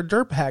Hart, you're a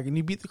dirtbag, and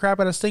you beat the crap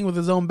out of Sting with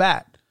his own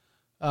bat.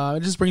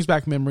 It just brings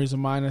back memories of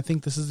mine. I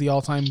think this is the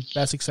all-time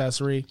best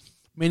accessory.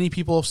 Many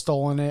people have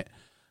stolen it.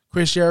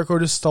 Chris Jericho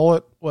just stole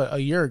it, a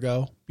year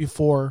ago,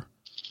 before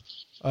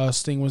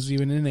Sting was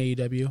even in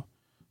AEW.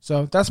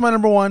 So that's my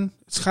number one.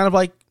 It's kind of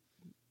like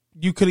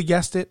you could have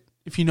guessed it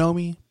if you know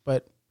me,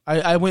 but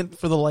I went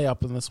for the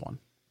layup in this one.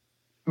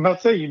 I'm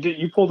about to say,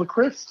 you pulled a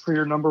Chris for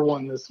your number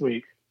one this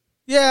week.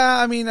 Yeah,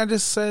 I mean, I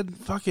just said,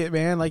 fuck it,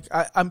 man. Like,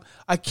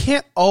 I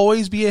can't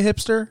always be a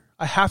hipster.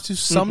 I have to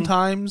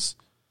sometimes,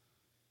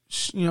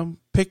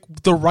 pick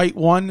the right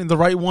one, and the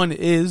right one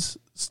is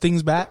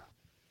Sting's bat.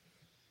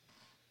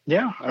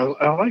 Yeah, I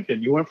like it.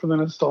 You went for the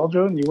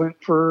nostalgia, and you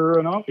went for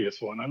an obvious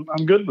one.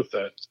 I'm good with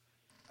that.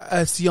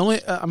 It's the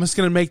only. I'm just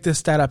gonna make this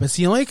stat up. It's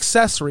the only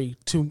accessory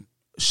to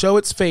show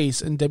its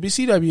face in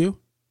WCW,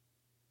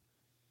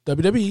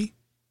 WWE,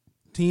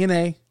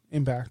 TNA,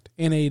 Impact,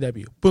 and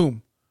AEW.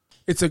 Boom.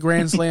 It's a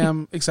Grand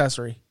Slam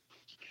accessory.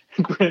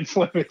 Grand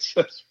Slam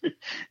accessory.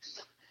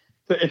 It's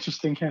an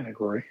interesting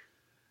category.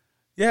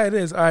 Yeah, it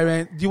is. All right,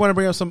 man. Do you want to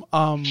bring up some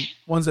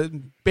ones that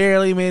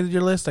barely made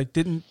your list, like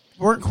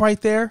weren't quite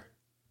there?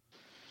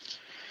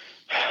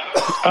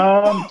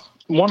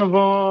 One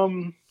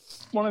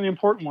of the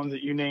important ones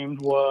that you named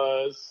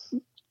was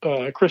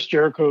Chris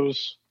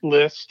Jericho's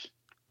list.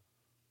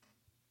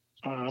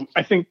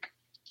 I think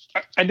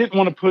I didn't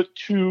want to put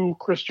two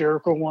Chris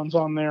Jericho ones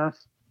on there,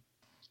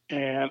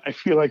 and I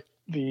feel like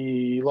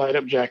the light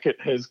up jacket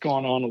has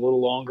gone on a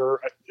little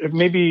longer.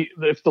 Maybe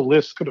if the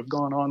list could have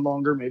gone on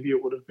longer, maybe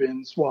it would have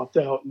been swapped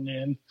out and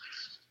in.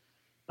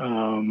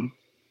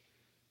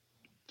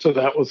 So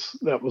that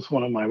was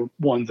one of my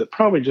ones that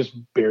probably just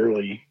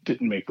barely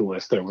didn't make the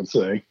list, I would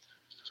say.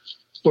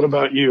 What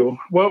about you?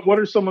 What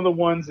are some of the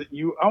ones that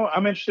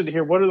I'm interested to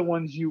hear. What are the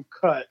ones you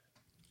cut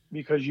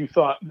because you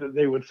thought that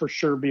they would for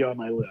sure be on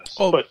my list,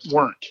 but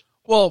weren't?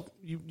 Well,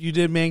 you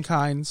did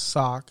Mankind's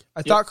sock.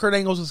 I thought Kurt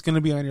Angle's was going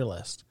to be on your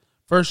list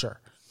for sure.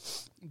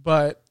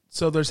 But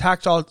so there's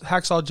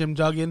Hacksaw Jim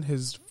Duggan,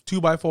 his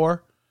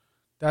 2x4.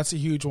 That's a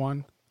huge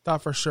one.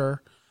 Thought for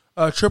sure.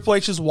 Triple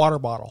H's water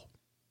bottle.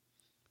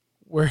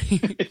 Where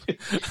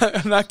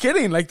I'm not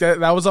kidding. Like that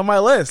was on my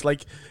list.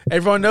 Like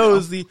everyone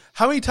knows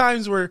how many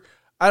times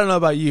I don't know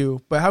about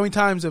you, but how many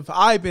times have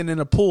I been in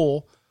a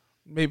pool?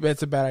 Maybe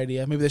that's a bad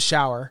idea. Maybe the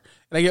shower,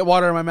 and I get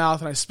water in my mouth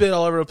and I spit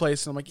all over the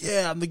place. And I'm like,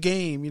 yeah, I'm the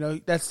game.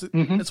 That's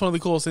one of the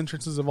coolest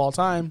entrances of all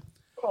time.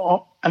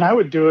 Oh, and I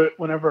would do it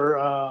whenever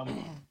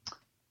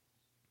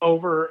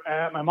over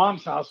at my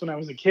mom's house when I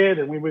was a kid,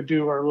 and we would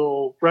do our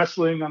little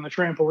wrestling on the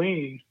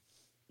trampoline.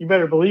 You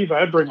better believe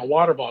I'd bring a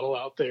water bottle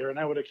out there, and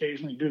I would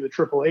occasionally do the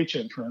Triple H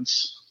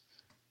entrance.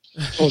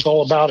 I was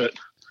all about it,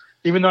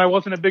 even though I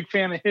wasn't a big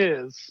fan of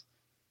his.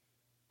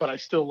 But I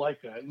still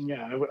like that. And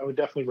yeah, I would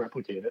definitely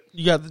replicate it.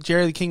 You got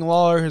Jerry the King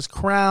Lawler, his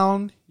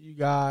crown. You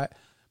got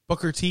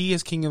Booker T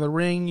as King of the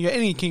Ring. You got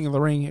any King of the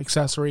Ring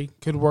accessory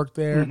could work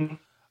there.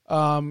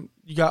 Mm-hmm.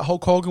 You got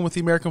Hulk Hogan with the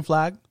American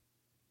flag.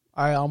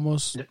 I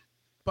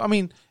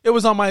mean, it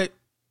was on my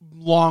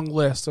long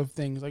list of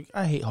things. Like,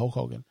 I hate Hulk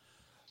Hogan.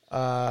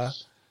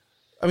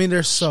 I mean,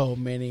 there's so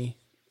many.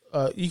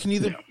 You can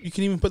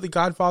even put the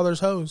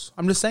Godfather's hose.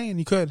 I'm just saying,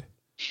 you could.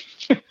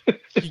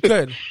 You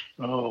could.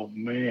 Oh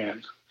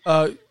man.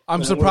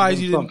 I'm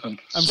surprised you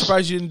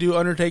didn't do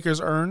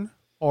Undertaker's urn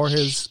or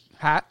his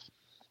hat.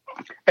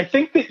 I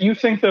think that you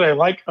think that I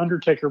like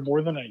Undertaker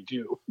more than I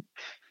do,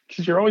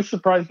 because you're always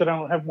surprised that I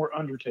don't have more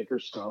Undertaker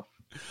stuff.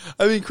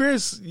 I mean,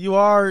 Chris, you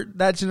are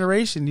that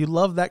generation. You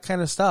love that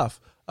kind of stuff.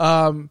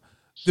 The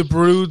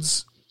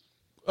Brood's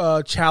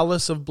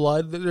chalice of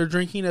blood that they're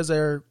drinking as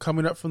they're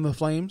coming up from the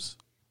flames.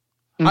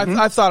 Mm-hmm.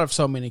 I've thought of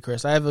so many,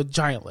 Chris. I have a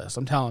giant list.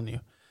 I'm telling you.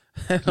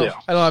 I don't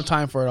have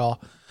time for it all.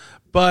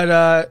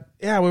 But,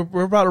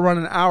 we're about to run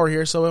an hour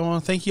here, so I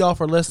want to thank you all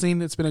for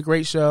listening. It's been a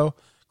great show.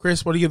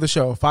 Chris, what do you give the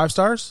show? 5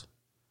 stars?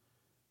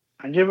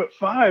 I give it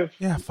 5.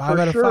 Yeah, 5 for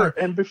out of sure.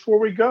 5. And before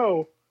we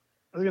go,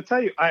 I was going to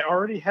tell you, I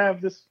already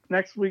have this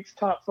next week's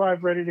top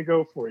 5 ready to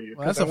go for you.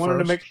 Well, that's I wanted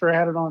to make sure I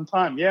had it on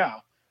time. Yeah.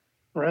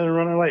 Rather than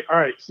running late. All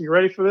right. So you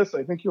ready for this?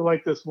 I think you'll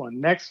like this one.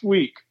 Next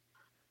week,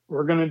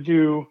 we're going to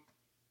do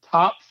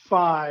top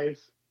 5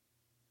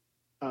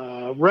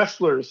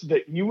 wrestlers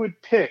that you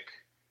would pick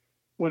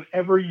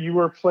whenever you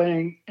are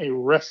playing a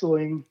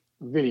wrestling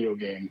video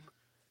game.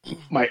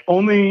 My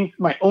only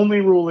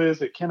rule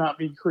is it cannot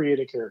be create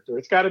a character.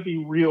 It's got to be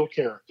real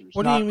characters.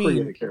 What do you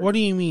mean? What do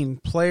you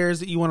mean? Players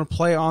that you want to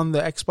play on the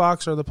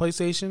Xbox or the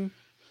PlayStation?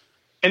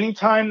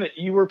 Anytime that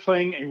you were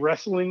playing a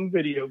wrestling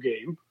video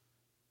game,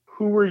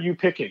 who were you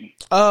picking?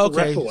 Oh,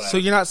 okay. So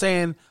you're not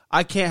saying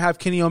I can't have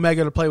Kenny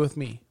Omega to play with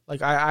me.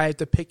 Like I have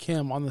to pick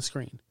him on the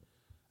screen.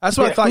 That's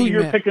what I thought you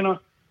meant. Picking on.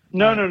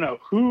 No.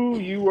 Who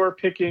you are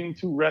picking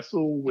to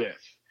wrestle with.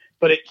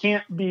 But it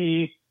can't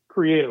be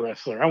create a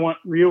wrestler. I want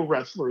real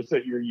wrestlers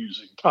that you're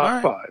using.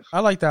 Top 5. I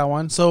like that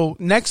one. So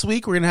next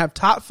week we're going to have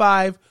top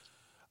 5,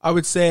 I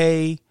would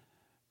say,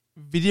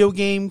 video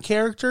game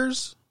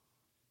characters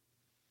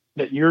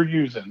that you're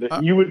using,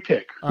 that you would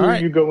pick. Who are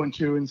you going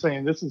to and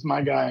saying, this is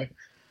my guy.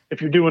 If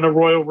you're doing a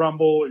Royal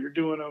Rumble or you're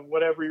doing a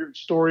whatever your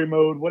story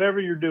mode, whatever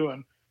you're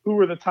doing, who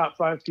are the top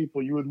 5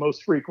 people you would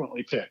most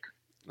frequently pick?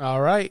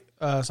 All right.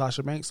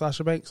 Sasha Banks.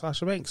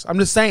 I'm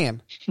just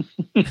saying.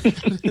 I'm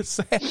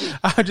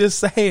just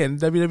saying.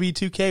 WWE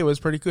 2K was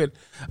pretty good.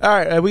 All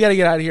right. We got to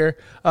get out of here.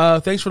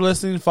 Thanks for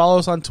listening. Follow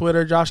us on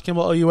Twitter. Josh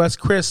Kimball OUS.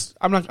 Chris,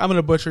 I'm going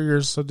to butcher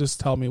yours, so just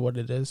tell me what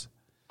it is.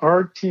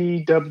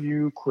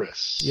 RTW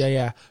Chris.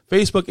 Yeah.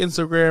 Facebook,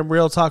 Instagram,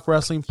 Real Talk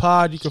Wrestling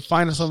Pod. You can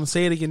find us on the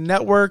Say It Again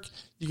Network.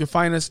 You can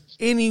find us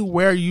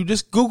anywhere. You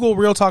just Google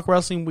Real Talk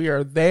Wrestling. We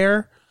are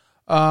there.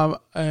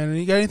 And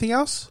you got anything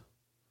else?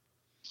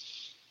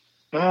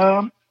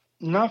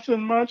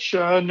 Nothing much.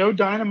 No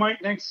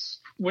Dynamite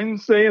next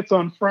Wednesday. It's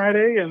on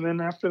Friday. And then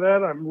after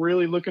that, I'm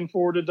really looking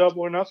forward to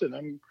Double or Nothing.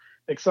 I'm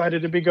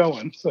excited to be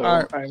going. So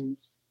I'm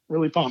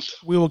really pumped.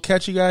 We will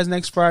catch you guys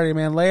next Friday,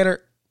 man.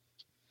 Later.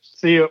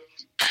 See you.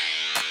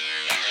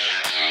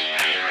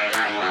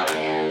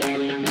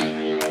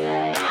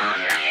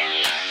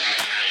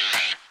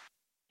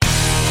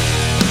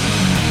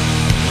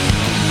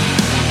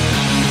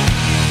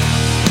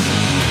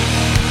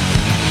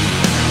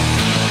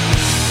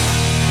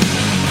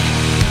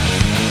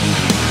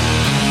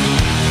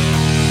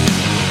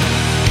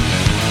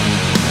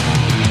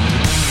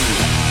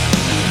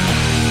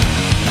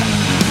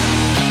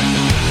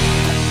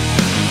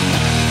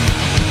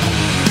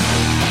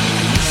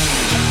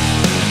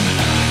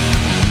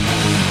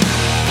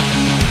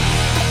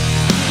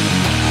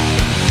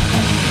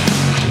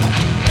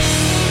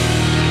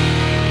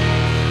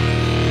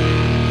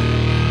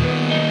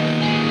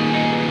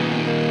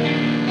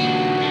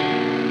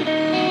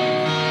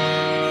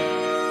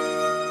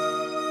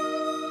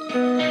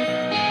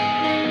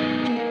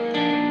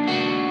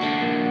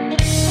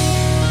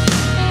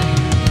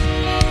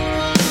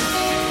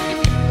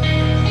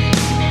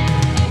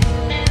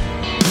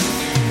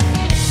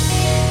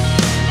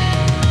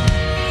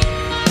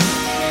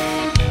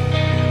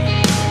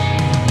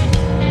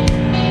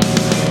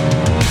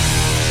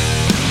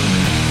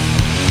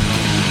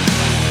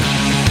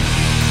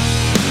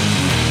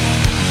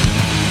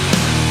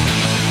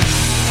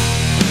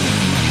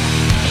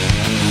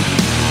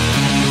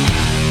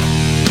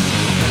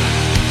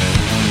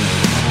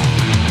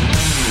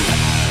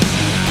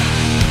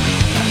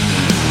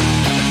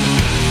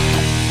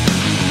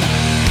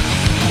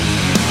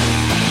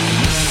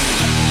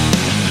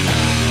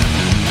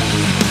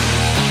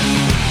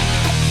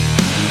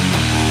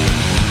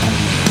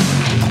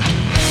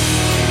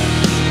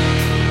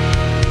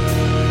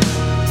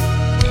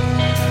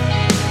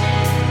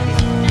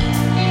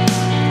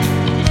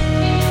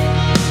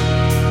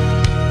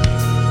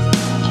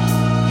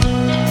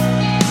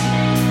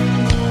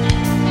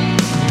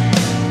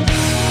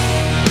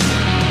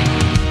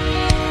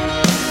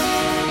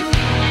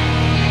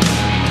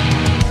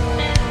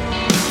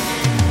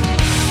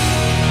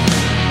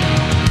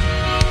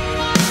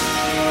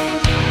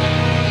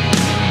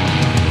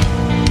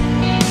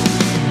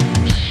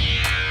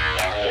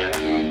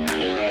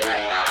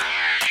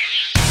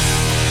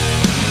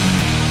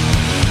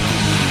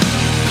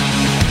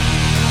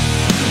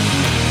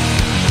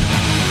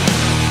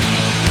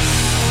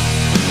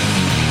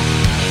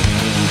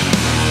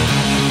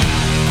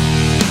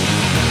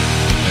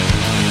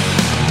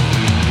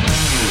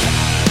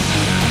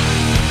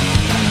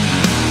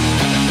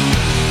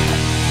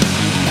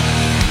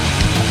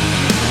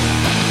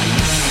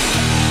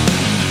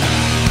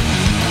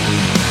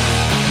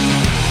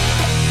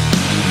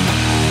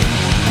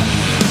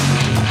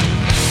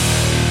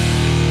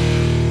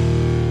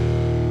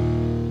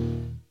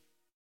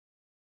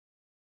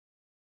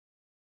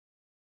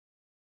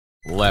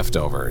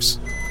 Leftovers.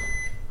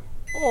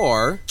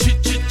 Or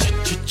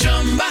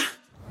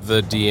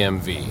the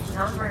DMV.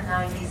 Number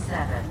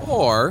 97.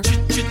 Or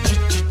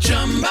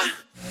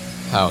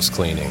house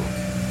cleaning.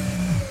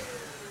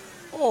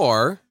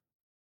 Or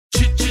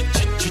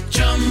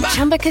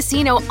Chumba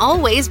Casino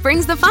always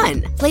brings the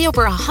fun. Play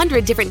over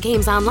 100 different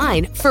games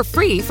online for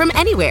free from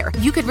anywhere.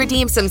 You could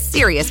redeem some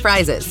serious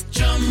prizes.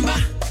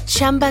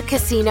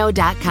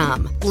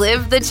 ChumbaCasino.com.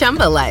 Live the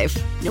Chumba life.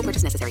 No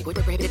purchase necessary. Void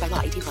where prohibited by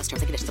law. 18+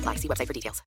 terms and conditions apply. See website for details.